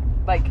lived.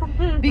 Like,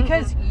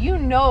 because you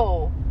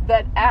know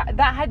that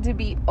that had to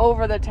be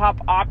over the top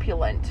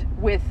opulent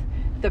with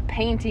the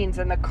paintings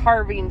and the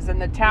carvings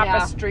and the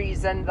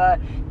tapestries and the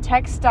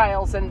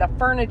textiles and the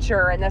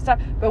furniture and the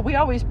stuff. But we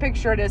always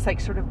picture it as like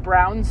sort of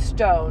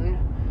brownstone,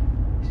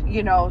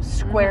 you know,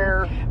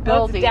 square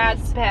buildings.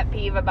 What's Dad's pet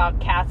peeve about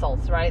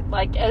castles, right?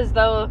 Like, as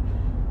though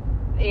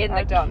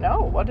I don't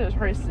know. What is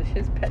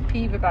his pet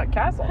peeve about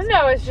castles?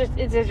 No, it's just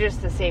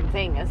the same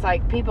thing. It's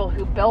like people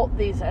who built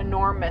these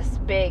enormous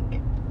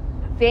big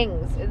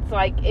things. It's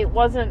like it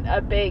wasn't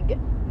a big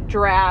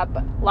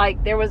drab.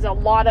 Like, there was a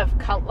lot of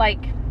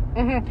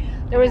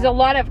there was a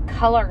lot of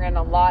color and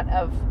a lot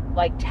of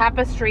like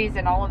tapestries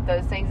and all of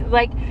those things.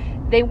 Like,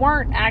 they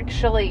weren't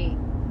actually.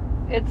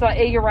 It's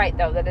like, you're right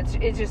though, that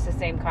it's just the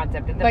same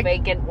concept. And the like,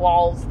 vacant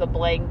walls, the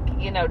blank,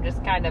 you know,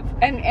 just kind of.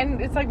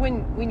 And it's like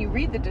when you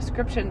read the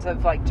descriptions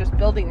of like just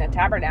building the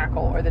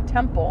tabernacle or the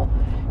temple,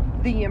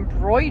 the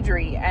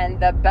embroidery and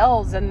the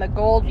bells and the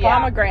gold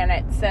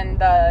pomegranates and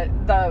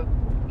the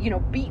you know,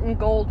 beaten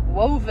gold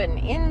woven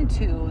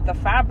into the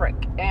fabric,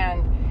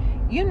 and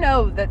you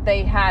know that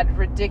they had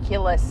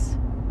ridiculous,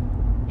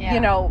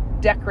 you know,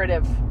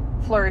 decorative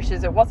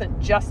flourishes. It wasn't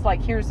just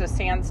like, here's a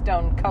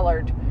sandstone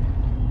colored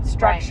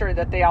structure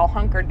that they all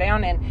hunkered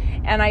down in.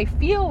 And I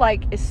feel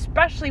like,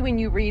 especially when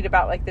you read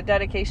about like the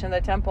dedication of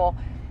the temple,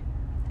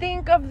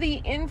 think of the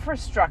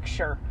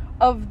infrastructure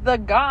of the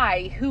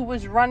guy who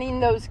was running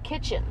those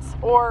kitchens,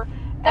 or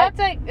that's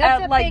like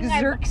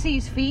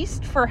Xerxes'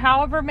 feast for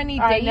however many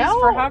days,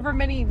 for however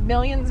many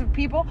millions of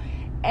people.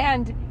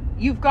 And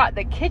you've got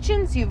the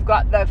kitchens, you've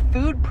got the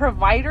food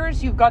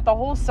providers, you've got the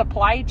whole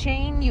supply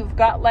chain, you've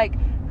got like,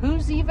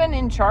 who's even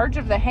in charge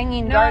of the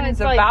hanging gardens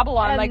of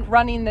Babylon, like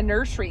running the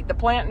nursery, the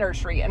plant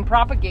nursery, and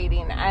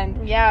propagating and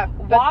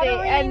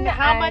watering? And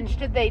how much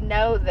did they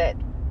know that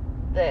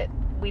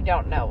we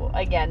don't know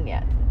again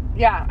yet?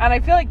 Yeah, and I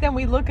feel like then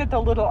we look at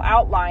the little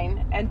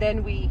outline, and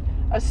then we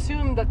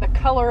assume that the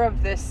color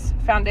of this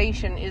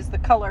foundation is the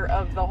color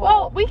of the whole.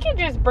 Well, we can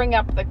just bring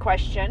up the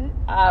question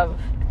of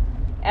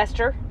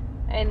Esther.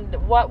 And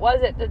what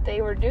was it that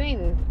they were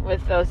doing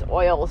with those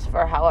oils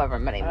for however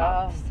many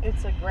months?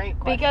 It's a great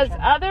question. Because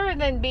other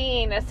than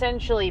being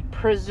essentially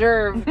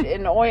preserved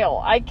in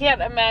oil, I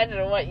can't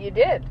imagine what you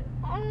did.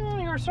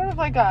 You're sort of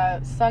like a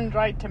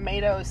sun-dried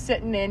tomato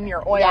sitting in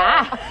your oil.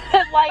 Yeah.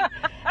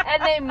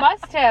 And they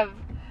must have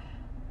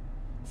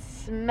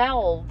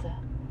smelled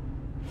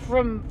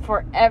from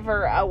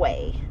forever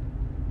away.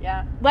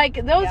 Yeah.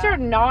 Like, those are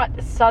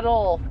not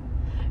subtle.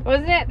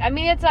 Wasn't it? I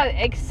mean, it's an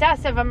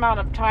excessive amount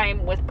of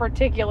time with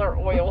particular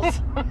oils.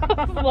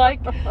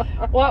 Like,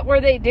 what were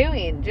they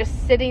doing?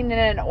 Just sitting in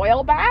an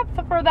oil bath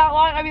for that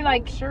long? I mean,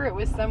 like, I'm sure it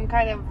was some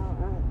kind of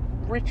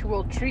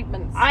ritual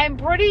treatments. I'm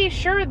pretty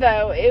sure,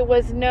 though, it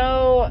was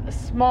no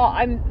small.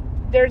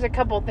 There's a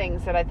couple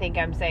things that I think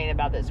I'm saying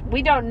about this.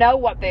 We don't know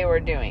what they were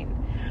doing,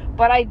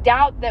 but I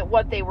doubt that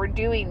what they were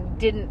doing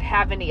didn't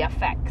have any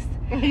effects.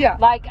 Yeah.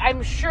 Like,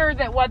 I'm sure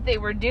that what they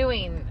were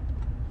doing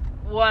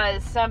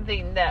was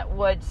something that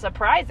would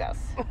surprise us.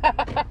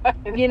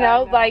 You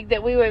know, like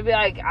that we would be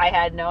like, I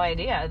had no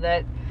idea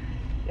that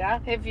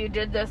if you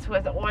did this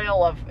with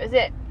oil of, is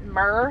it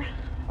myrrh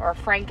or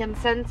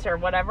frankincense or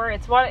whatever?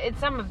 It's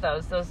some of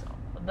those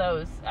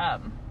I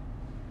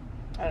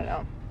don't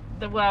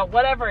know.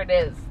 Whatever it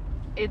is,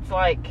 it's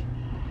like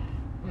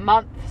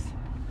months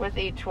with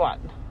each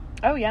one.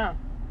 Oh yeah.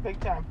 Big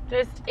time.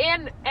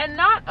 And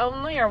not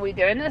only are we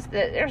doing this,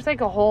 there's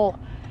like a whole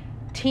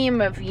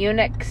team of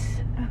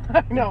eunuchs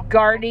I know.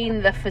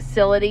 guarding the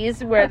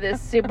facilities where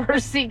this super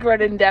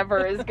secret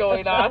endeavor is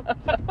going on.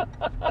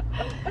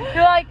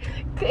 You're like,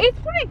 it's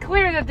pretty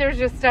clear that there's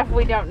just stuff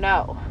we don't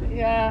know.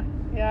 Yeah,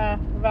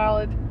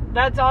 valid.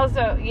 That's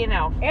also,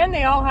 And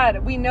they all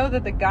we know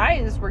that the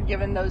guys were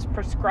given those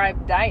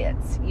prescribed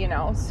diets,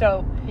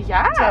 so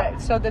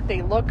so that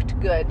they looked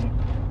good.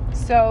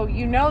 So,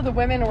 the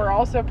women were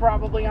also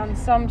probably on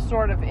some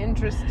sort of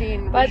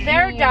interesting But regime.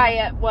 their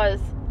diet was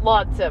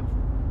lots of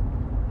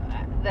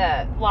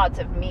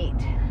meat,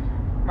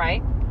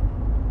 right?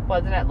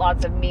 Wasn't it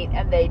lots of meat?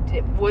 And they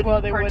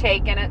wouldn't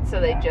partake in it, so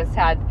they just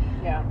had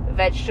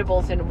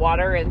vegetables and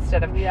water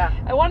instead of. Yeah.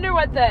 I wonder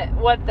what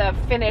the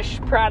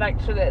finished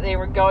product that they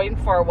were going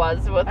for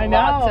was with I know.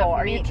 lots of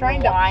Are meat you trying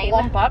and to wine.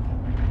 plump up?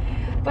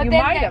 But you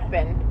then might have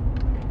been.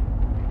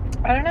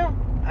 I don't know.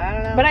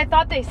 But I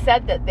thought they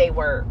said that they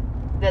were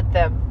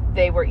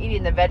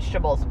eating the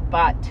vegetables,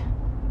 but.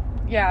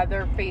 Yeah,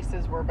 their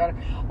faces were better.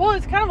 Well,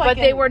 it's kind of like.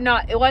 But they were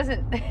not. It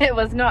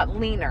was not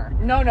leaner.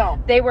 No.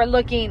 They were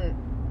looking.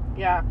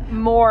 Yeah.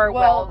 More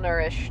well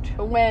nourished.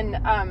 When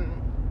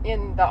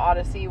in the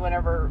Odyssey,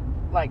 whenever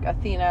like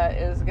Athena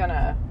is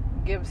gonna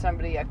give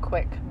somebody a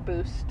quick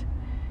boost,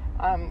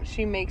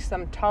 she makes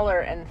them taller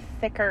and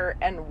thicker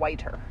and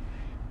whiter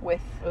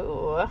with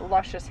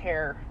luscious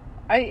hair.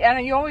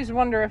 And you always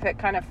wonder if it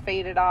kind of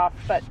faded off,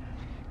 but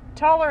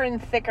taller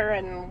and thicker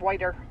and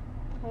whiter.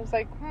 I was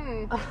like,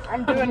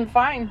 I'm doing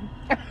fine.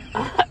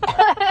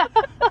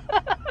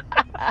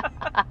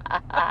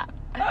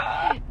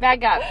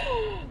 Back up.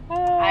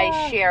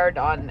 I shared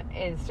on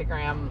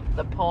Instagram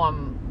the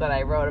poem that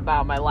I wrote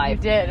about my life.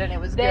 You did, and it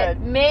was that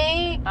good.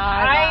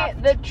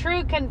 The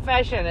true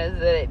confession is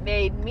that it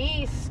made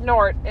me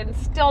snort and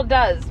still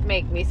does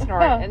make me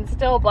snort and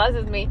still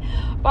blesses me.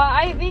 But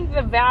I think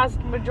the vast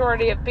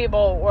majority of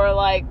people were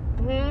like,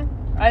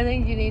 I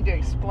think you need to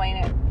explain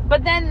it.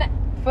 But then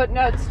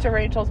footnotes to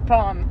Rachel's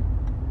poem.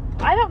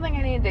 I don't think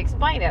I needed to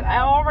explain it.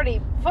 I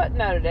already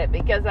footnoted it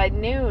because I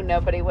knew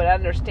nobody would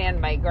understand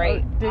my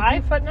great... Did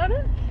you footnote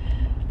it?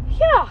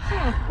 Yeah.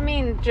 I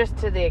mean, just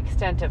to the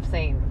extent of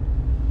saying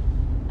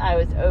I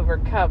was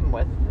overcome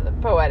with the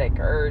poetic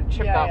urge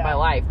about my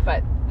life.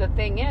 But the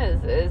thing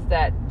is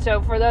that...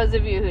 So for those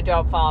of you who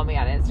don't follow me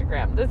on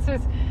Instagram, this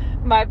is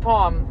my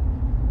poem,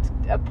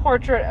 a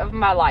portrait of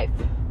my life.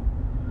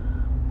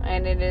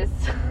 And it is...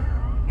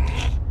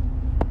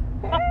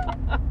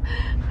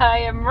 I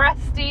am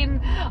resting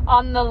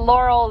on the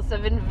laurels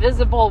of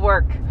invisible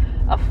work,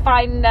 a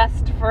fine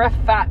nest for a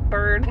fat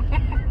bird.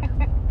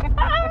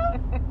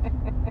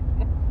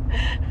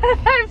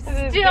 I'm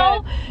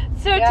still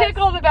so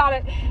tickled about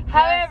it.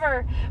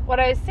 However, what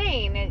I was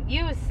saying,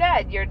 you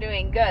said you're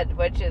doing good,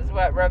 which is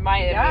what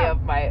reminded me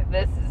of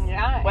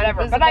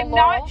whatever. But I'm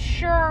not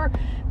sure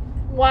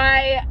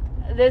why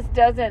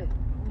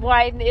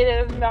why it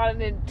is not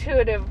an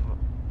intuitive,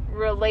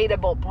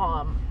 relatable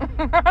poem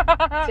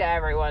to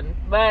everyone.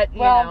 But, you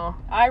know.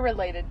 I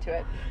related to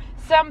it.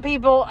 Some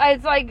people,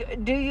 it's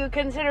like, do you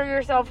consider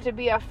yourself to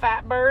be a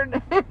fat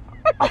bird?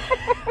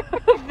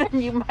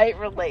 Then you might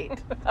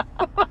relate.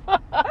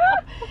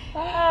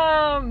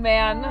 Oh,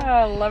 man.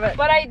 I love it.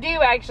 But I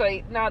do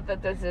actually, not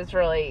that this is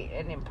really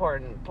an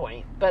important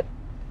point, but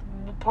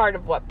part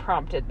of what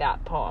prompted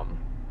that poem,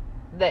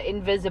 the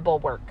invisible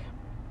work,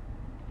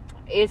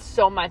 is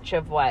so much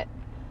of what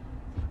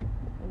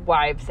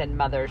wives and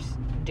mothers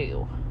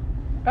do.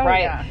 Oh,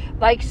 right? Yeah.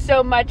 Like,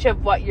 so much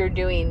of what you're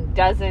doing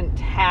doesn't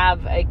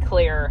have a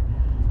clear,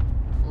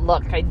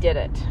 look, I did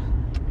it.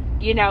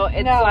 You know,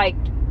 it's like,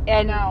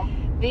 and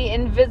the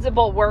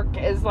invisible work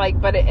is like,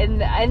 but in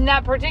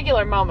that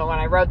particular moment when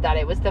I wrote that,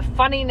 it was the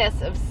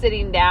funniness of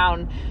sitting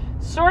down,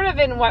 sort of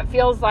in what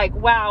feels like,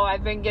 wow,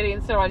 I've been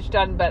getting so much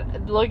done,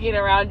 but looking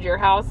around your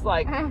house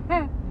like,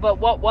 but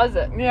what was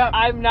it? Yeah.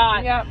 I'm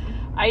not. Yeah.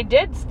 I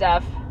did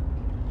stuff.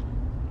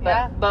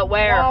 But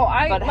where? No,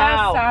 but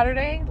how?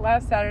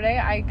 Last Saturday,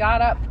 I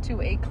got up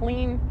to a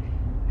clean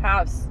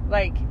house.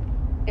 Like,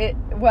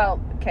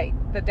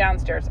 the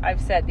downstairs. I've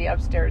said the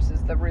upstairs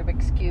is the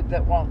Rubik's Cube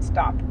that won't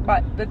stop.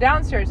 But the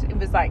downstairs, it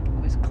was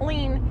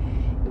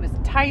clean. It was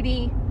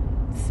tidy.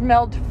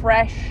 Smelled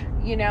fresh,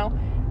 you know.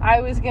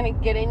 I was going to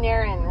get in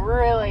there and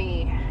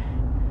really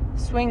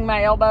swing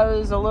my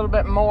elbows a little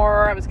bit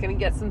more. I was going to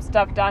get some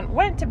stuff done.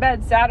 Went to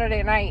bed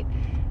Saturday night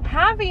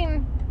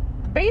having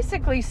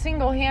basically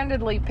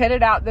single-handedly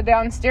pitted out the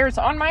downstairs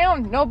on my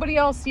own. Nobody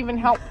else even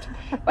helped.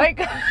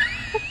 Like,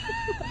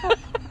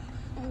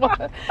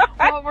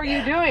 what were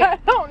you doing? I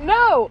don't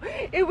know.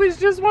 It was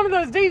just one of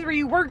those days where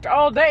you worked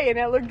all day and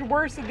it looked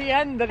worse at the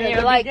end than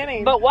at the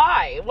beginning. But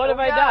why? What have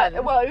I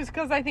done? Well, it was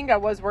because I think I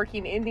was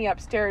working in the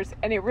upstairs,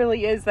 and it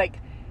really is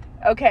like,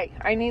 okay,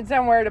 I need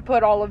somewhere to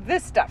put all of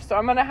this stuff, so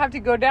I'm going to have to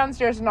go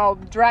downstairs and I'll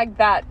drag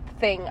that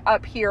thing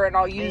up here and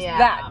I'll use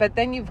that. But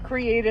then you've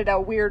created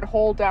a weird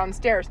hole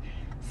downstairs.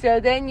 So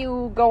then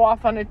you go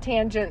off on a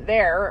tangent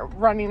there,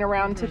 running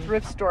around to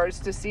thrift stores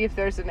to see if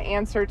there's an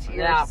answer to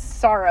your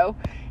sorrow.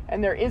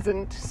 and there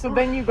isn't. So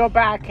then you go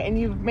back and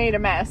you've made a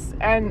mess.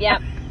 And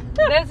Yep.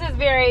 This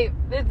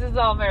is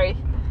all very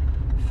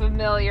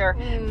familiar.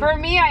 For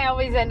me, I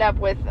always end up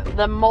with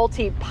the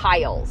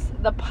multi-piles.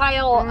 The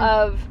pile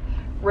of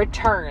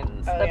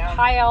returns. Oh, the yeah.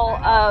 pile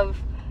of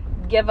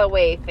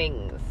giveaway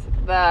things.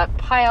 The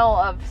pile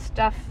of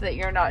stuff that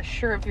you're not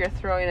sure if you're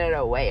throwing it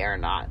away or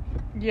not.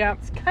 Yep.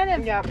 It's kind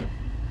of, Yep.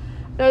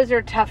 those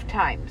are tough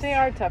times. They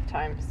are tough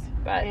times.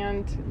 But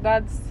and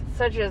that's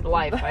such is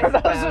life, I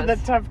suppose. those are the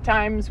tough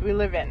times we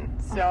live in.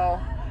 So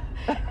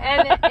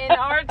And in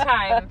our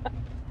time,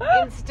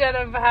 instead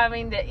of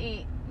having to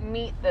eat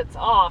meat that's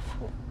off,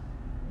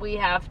 we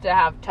have to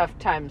have tough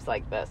times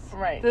like this.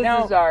 Right. This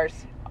Now, is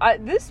ours.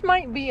 this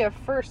might be a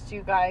first,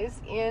 you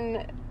guys,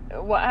 in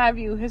what have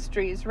you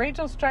histories.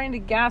 Rachel's trying to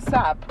gas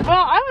up. Well,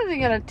 I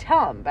wasn't going to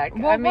tell him, Becca.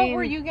 Well, I mean, what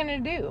were you gonna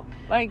do?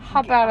 Like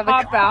hop out of the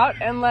car. out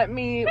and let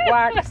me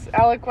wax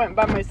eloquent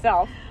by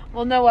myself?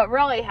 Well, no, what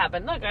really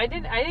happened. Look, I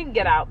didn't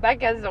get out.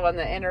 Becca's the one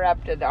that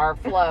interrupted our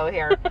flow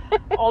here.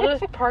 I'll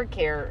just park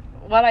here.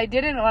 What I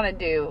didn't want to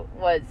do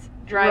was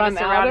drive Run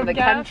us out around of the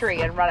gas? country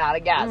and run out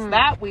of gas.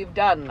 That we've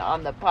done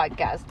on the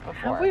podcast before.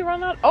 Have we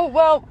run out? Oh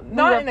well,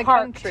 not were in the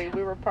parked. country.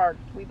 We were parked.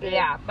 We did.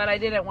 Yeah, but I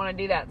didn't want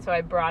to do that, so I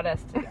brought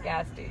us to the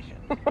gas station.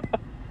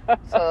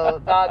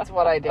 So that's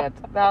what I did.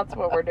 That's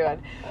what we're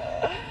doing.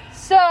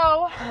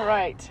 So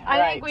Right.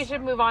 I think we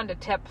should move on to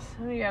tips.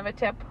 Do you have a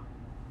tip?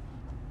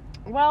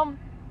 Well,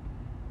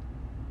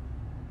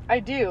 I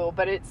do,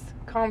 but it's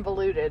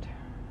convoluted.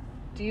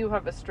 Do you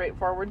have a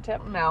straightforward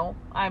tip? No,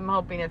 I'm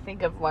hoping to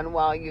think of one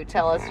while you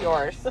tell us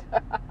yours.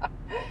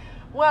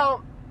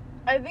 Well,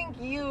 I think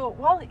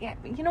yeah,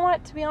 you know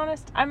what? To be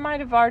honest, I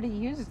might have already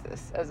used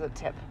this as a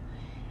tip.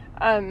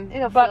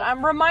 But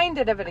I'm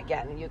reminded of it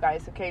again, you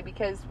guys, okay?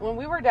 Because when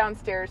we were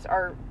downstairs,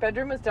 our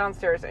bedroom was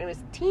downstairs and it was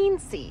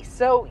teensy.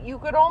 So you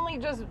could only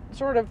just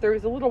there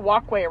was a little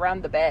walkway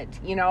around the bed,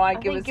 you know, I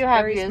it think was you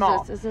have very used small.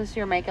 this. Is this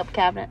your makeup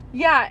cabinet?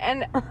 Yeah,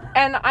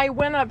 and I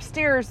went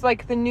upstairs,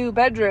 like the new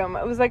bedroom.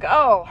 It was like,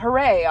 oh,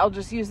 hooray, I'll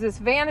just use this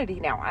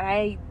vanity now. And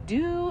I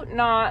do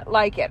not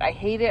like it. I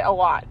hate it a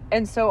lot.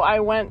 And so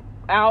I went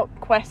out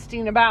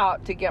questing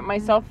about to get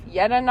myself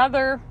yet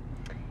another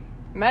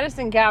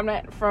medicine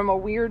cabinet from a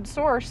weird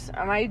source.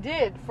 And I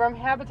did. From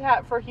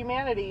Habitat for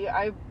Humanity,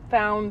 I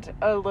found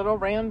a little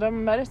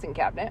random medicine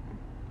cabinet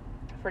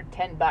for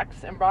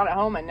 $10 and brought it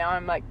home. And now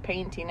I'm like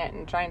painting it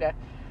and trying to,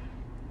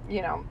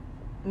 you know,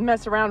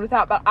 mess around with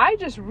that. But I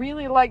just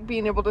really like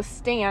being able to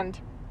stand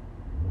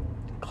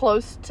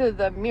close to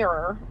the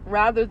mirror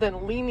rather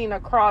than leaning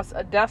across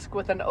a desk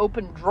with an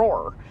open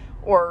drawer,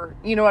 or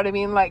you know what I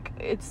mean, like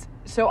it's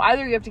so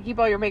either you have to keep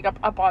all your makeup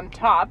up on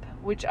top,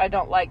 which I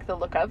don't like the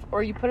look of,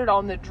 or you put it all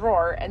in the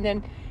drawer and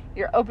then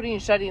you're opening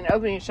and shutting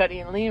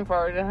and leaning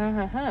forward.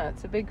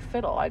 It's a big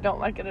fiddle. I don't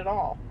like it at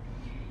all.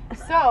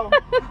 So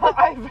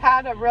I've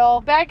had a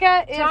real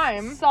Becca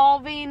time is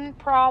solving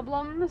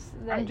problems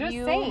that I'm just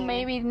you saying.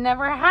 maybe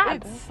never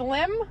had. It's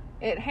slim.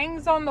 It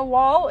hangs on the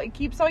wall. It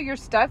keeps all your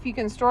stuff. You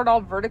can store it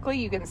all vertically.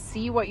 You can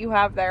see what you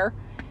have there.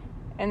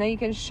 And then you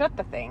can shut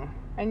the thing.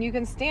 And you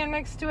can stand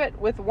next to it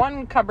with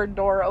one cupboard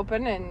door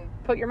open and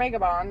put your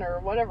makeup on or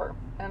whatever.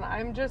 And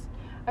I'm just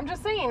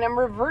saying, I'm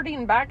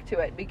reverting back to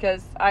it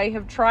because I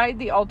have tried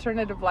the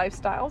alternative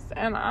lifestyles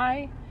and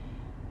I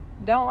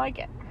don't like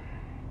it.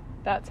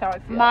 That's how I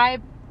feel.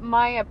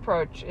 My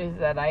approach is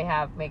that I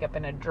have makeup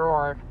in a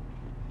drawer,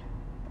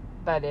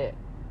 but it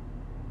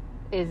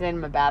is in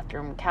my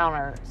bathroom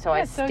counter, so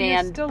I so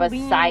stand you're still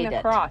beside leaning it.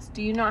 across.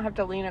 Do you not have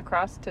to lean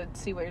across to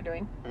see what you're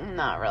doing?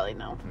 Not really,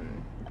 no.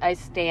 I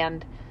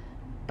stand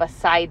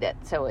beside it,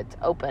 so it's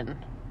open.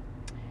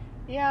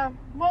 Yeah.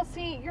 Well,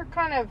 see, you're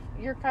kind of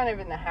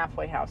in the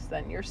halfway house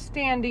then. You're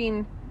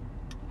standing.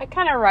 I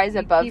kind of rise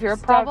above keep your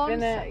stuff problems.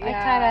 in it.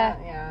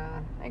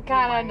 I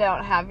kind of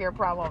don't have your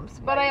problems,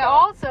 but I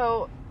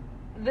also,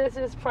 this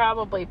is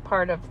probably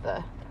part of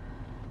the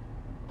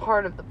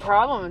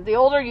problem. The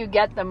older you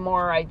get, the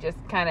more I just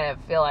kind of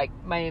feel like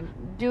my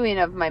doing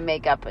of my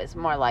makeup is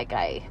more like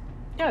I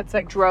it's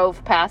like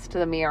drove past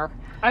the mirror.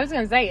 I was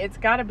gonna say it's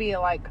got to be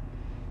like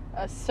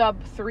a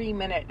sub 3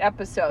 minute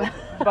episode,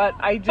 but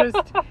I just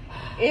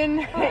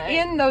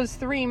in those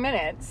 3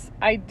 minutes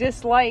I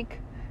dislike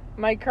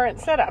my current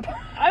setup.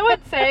 I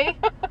would say,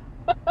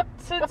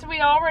 since we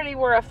already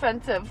were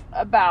offensive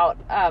about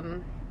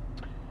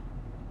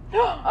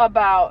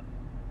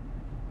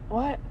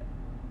what?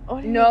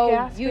 What are you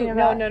gasping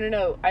about?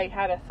 No. I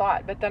had a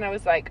thought, but then I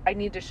was like, I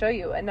need to show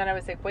you, and then I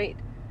was like, wait,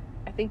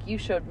 I think you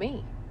showed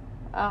me.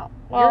 Oh,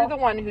 well, You're the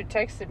one who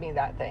texted me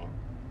that thing.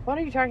 What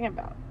are you talking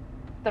about?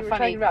 You were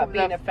talking about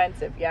being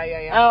offensive.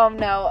 Yeah. Oh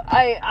no,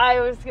 I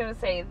was gonna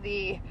say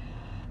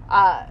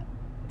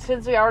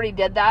since we already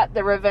did that,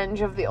 the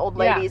revenge of the old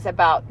ladies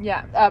about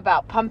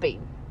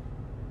pumping.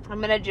 I'm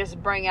gonna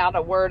just bring out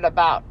a word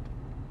about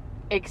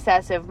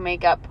excessive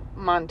makeup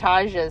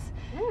montages,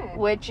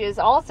 which is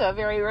also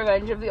very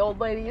revenge of the old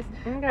ladies,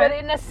 but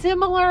in a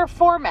similar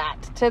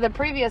format to the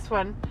previous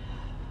one.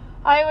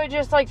 I would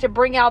just like to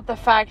bring out the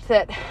fact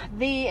that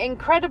the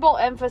incredible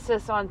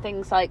emphasis on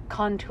things like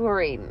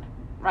contouring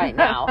right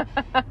now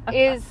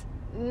is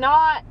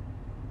not,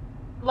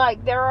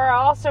 like, there are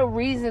also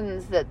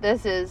reasons that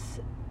this is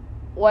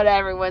what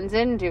everyone's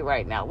into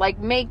right now. Like,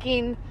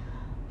 making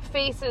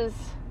faces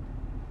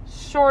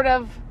sort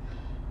of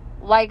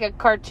like a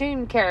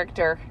cartoon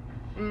character.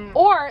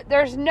 Or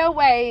there's no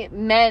way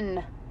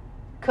men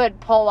could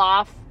pull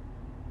off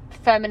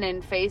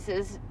feminine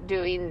faces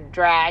doing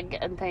drag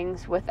and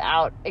things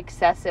without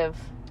excessive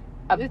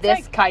of It's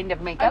this like, kind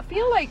of makeup. I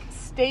feel like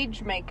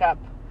stage makeup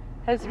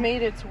has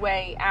made its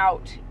way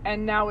out,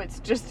 and now it's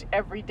just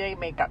everyday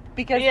makeup.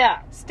 Because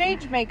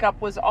stage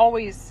makeup was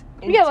always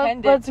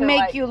intended let's to, make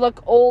like, you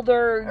look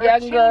older, or younger,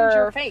 change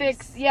your face.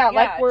 fix.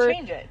 Like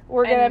change it.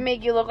 we're gonna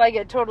make you look like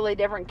a totally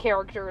different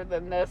character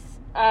than this.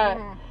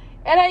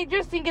 And I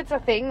just think it's a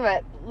thing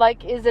that,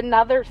 like, is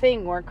another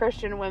thing where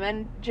Christian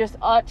women just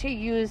ought to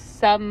use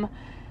some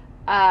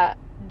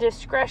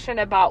discretion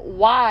about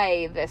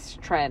why this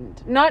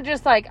trend. Not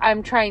just like,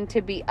 I'm trying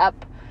to be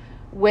up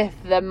with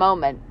the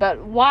moment,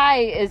 but why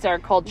is our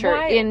culture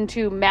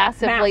into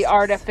massively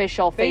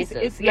artificial faces?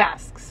 It's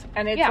masks.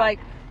 And it's like,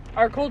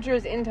 our culture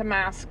is into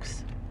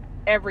masks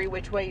every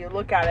which way you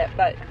look at it,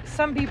 but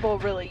some people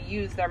really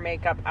use their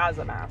makeup as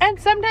a mask. And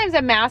sometimes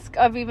a mask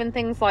of even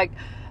things like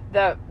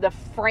the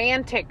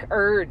frantic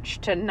urge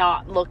to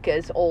not look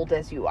as old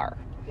as you are.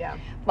 Yeah.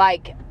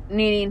 Like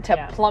needing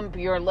to plump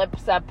your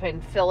lips up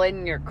and fill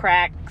in your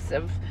cracks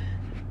of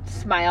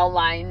smile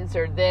lines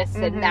or this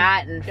and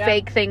that and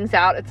fake things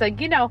out. It's like,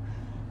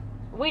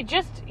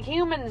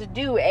 humans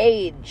do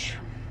age.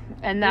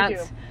 And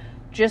that's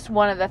just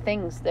one of the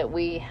things that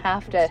we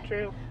have to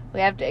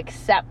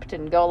accept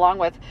and go along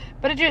with.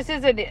 But it just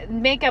isn't.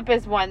 Makeup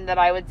is one that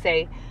I would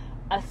say,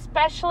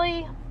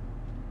 especially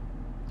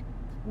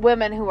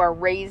women who are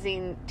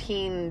raising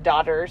teen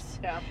daughters,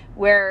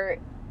 where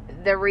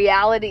the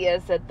reality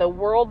is that the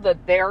world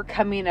that they're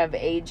coming of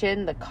age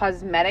in, the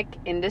cosmetic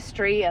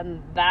industry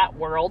and that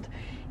world,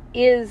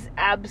 is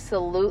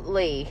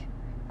absolutely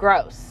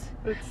gross.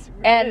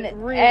 It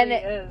really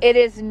is. It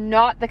is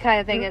not the kind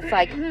of thing. It's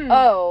like,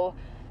 oh,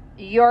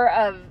 you're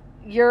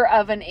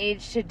of an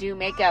age to do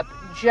makeup.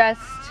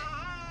 Just,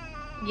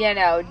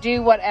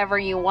 do whatever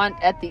you want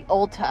at the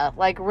Ulta.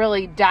 Like,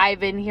 really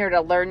dive in here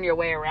to learn your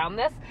way around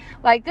this.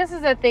 Like, this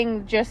is a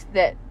thing just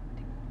that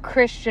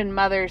Christian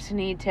mothers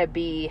need to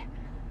be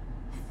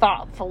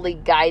thoughtfully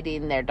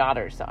guiding their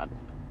daughters on.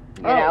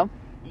 You know?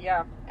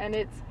 Yeah. And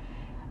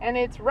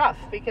it's rough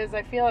because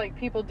I feel like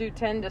people do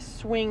tend to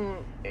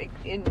swing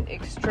in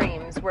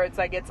extremes where it's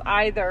like, it's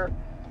either,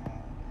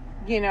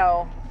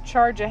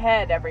 charge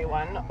ahead,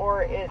 everyone,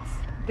 or it's,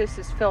 this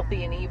is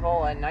filthy and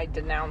evil and I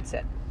denounce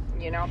it,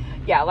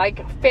 Yeah,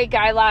 like fake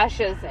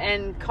eyelashes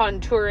and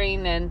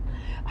contouring. And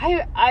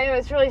I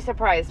was really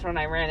surprised when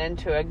I ran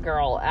into a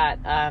girl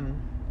at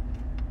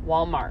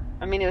Walmart.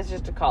 I mean, it was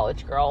just a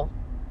college girl,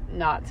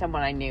 not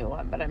someone I knew,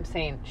 but I'm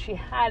saying she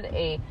had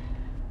a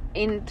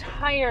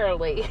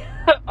entirely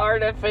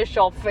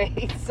artificial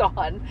face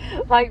on.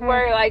 Like,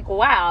 we're like,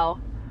 wow,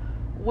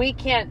 we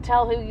can't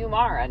tell who you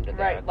are under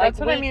there. Right. Like,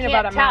 that's what I mean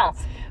about a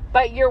mask.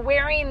 But you're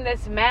wearing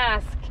this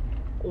mask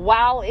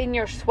while in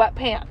your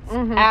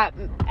sweatpants at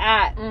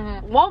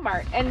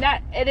Walmart. And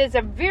that, it is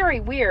a very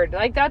weird,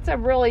 like, that's a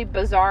really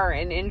bizarre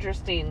and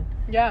interesting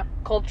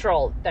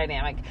cultural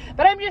dynamic.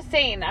 But I'm just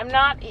saying,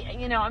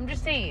 I'm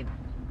just saying,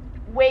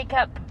 wake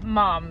up,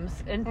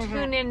 moms, and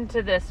tune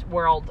into this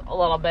world a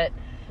little bit.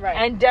 Right.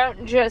 And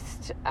don't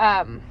just,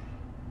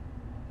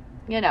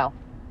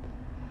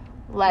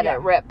 let it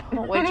rip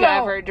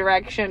whichever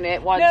direction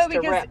it wants to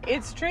rip. No, because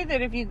it's true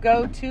that if you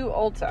go to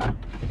Ulta,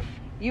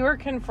 you are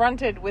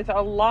confronted with a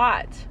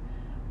lot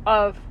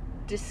of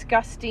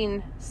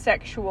disgusting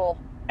sexual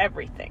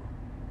everything.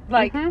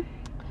 Like,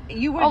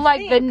 you would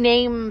think the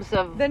names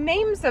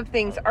of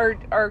things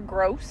are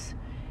gross.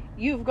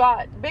 You've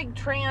got big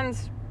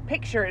trans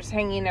pictures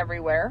hanging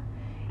everywhere.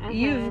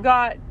 You've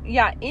got,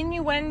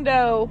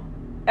 innuendo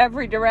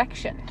every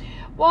direction.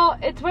 Well,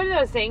 it's one of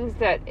those things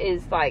that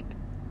is like,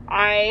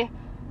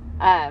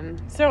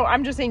 so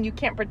I'm just saying you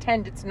can't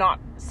pretend it's not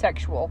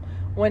sexual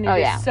when it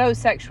is so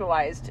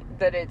sexualized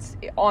that it's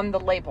on the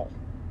label.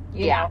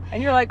 You know?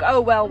 And you're like, oh,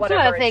 well, whatever.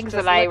 One of the things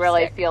that I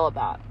really feel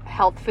about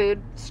health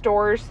food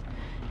stores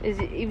is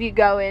if you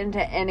go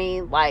into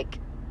any, like,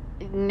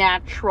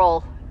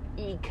 natural,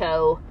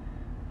 eco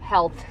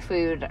health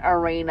food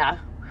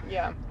arena,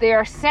 they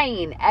are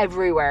saying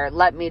everywhere,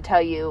 let me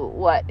tell you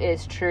what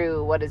is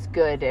true, what is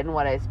good, and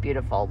what is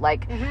beautiful.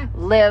 Like,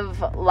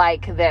 live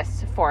like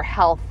this for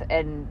health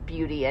and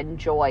beauty and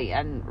joy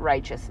and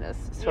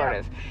righteousness, sort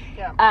of.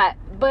 Yeah.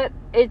 But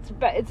it's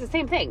the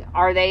same thing.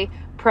 Are they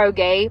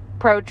pro-gay,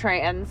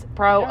 pro-trans,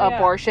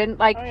 pro-abortion?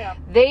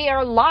 They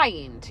are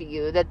lying to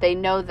you that they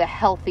know the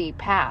healthy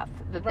path,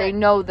 that they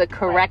know the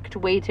correct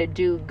way to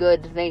do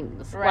good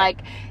things.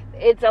 Like,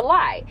 it's a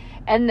lie.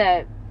 And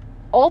the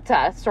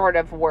Ulta sort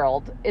of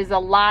world is a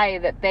lie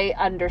that they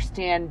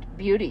understand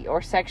beauty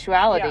or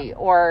sexuality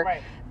or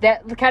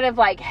that kind of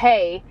like,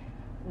 hey,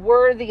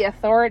 we're the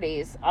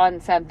authorities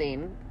on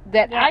something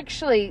that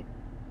actually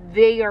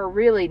they are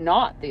really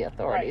not the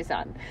authorities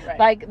on. Right.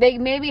 Like, they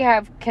maybe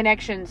have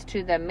connections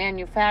to the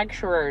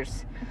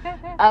manufacturers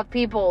of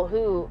people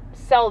who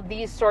sell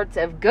these sorts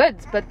of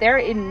goods, but they're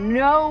in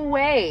no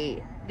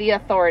way the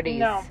authorities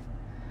No.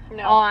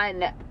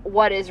 on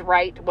what is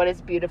right, what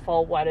is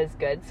beautiful, what is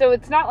good. So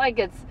it's not like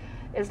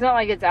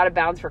it's out of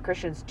bounds for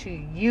Christians to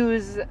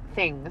use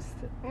things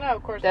No,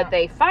 of course that not.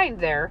 they find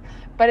there,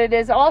 but it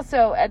is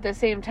also at the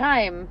same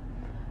time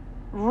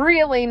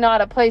really not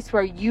a place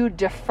where you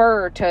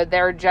defer to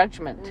their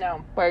judgment.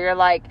 No. Where you're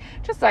like,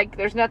 just like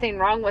there's nothing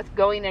wrong with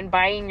going and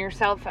buying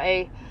yourself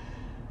a,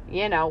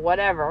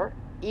 whatever,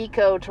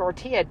 eco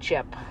tortilla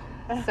chip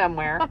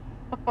somewhere.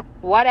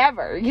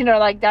 Whatever,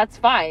 like that's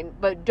fine,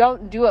 but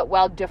don't do it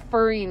while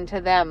deferring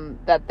to them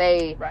that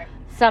they Right.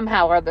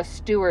 somehow are the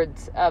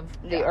stewards of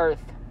the Yeah.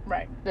 earth.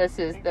 Right. This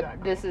is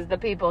Exactly. the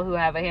people who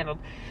have it handled.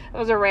 It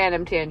was a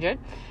random tangent.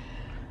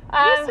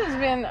 This has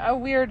been a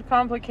weird,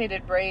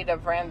 complicated braid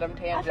of random I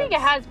tangents. think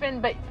it has been,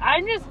 but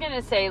I'm just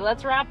gonna say,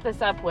 let's wrap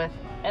this up with,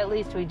 at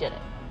least we did it.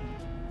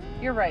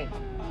 You're right.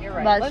 You're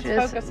right. Let's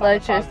focus just on the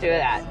do positives.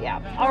 that. Yeah.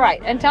 All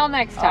right. Until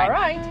next time. All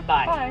right.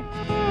 Bye. Bye.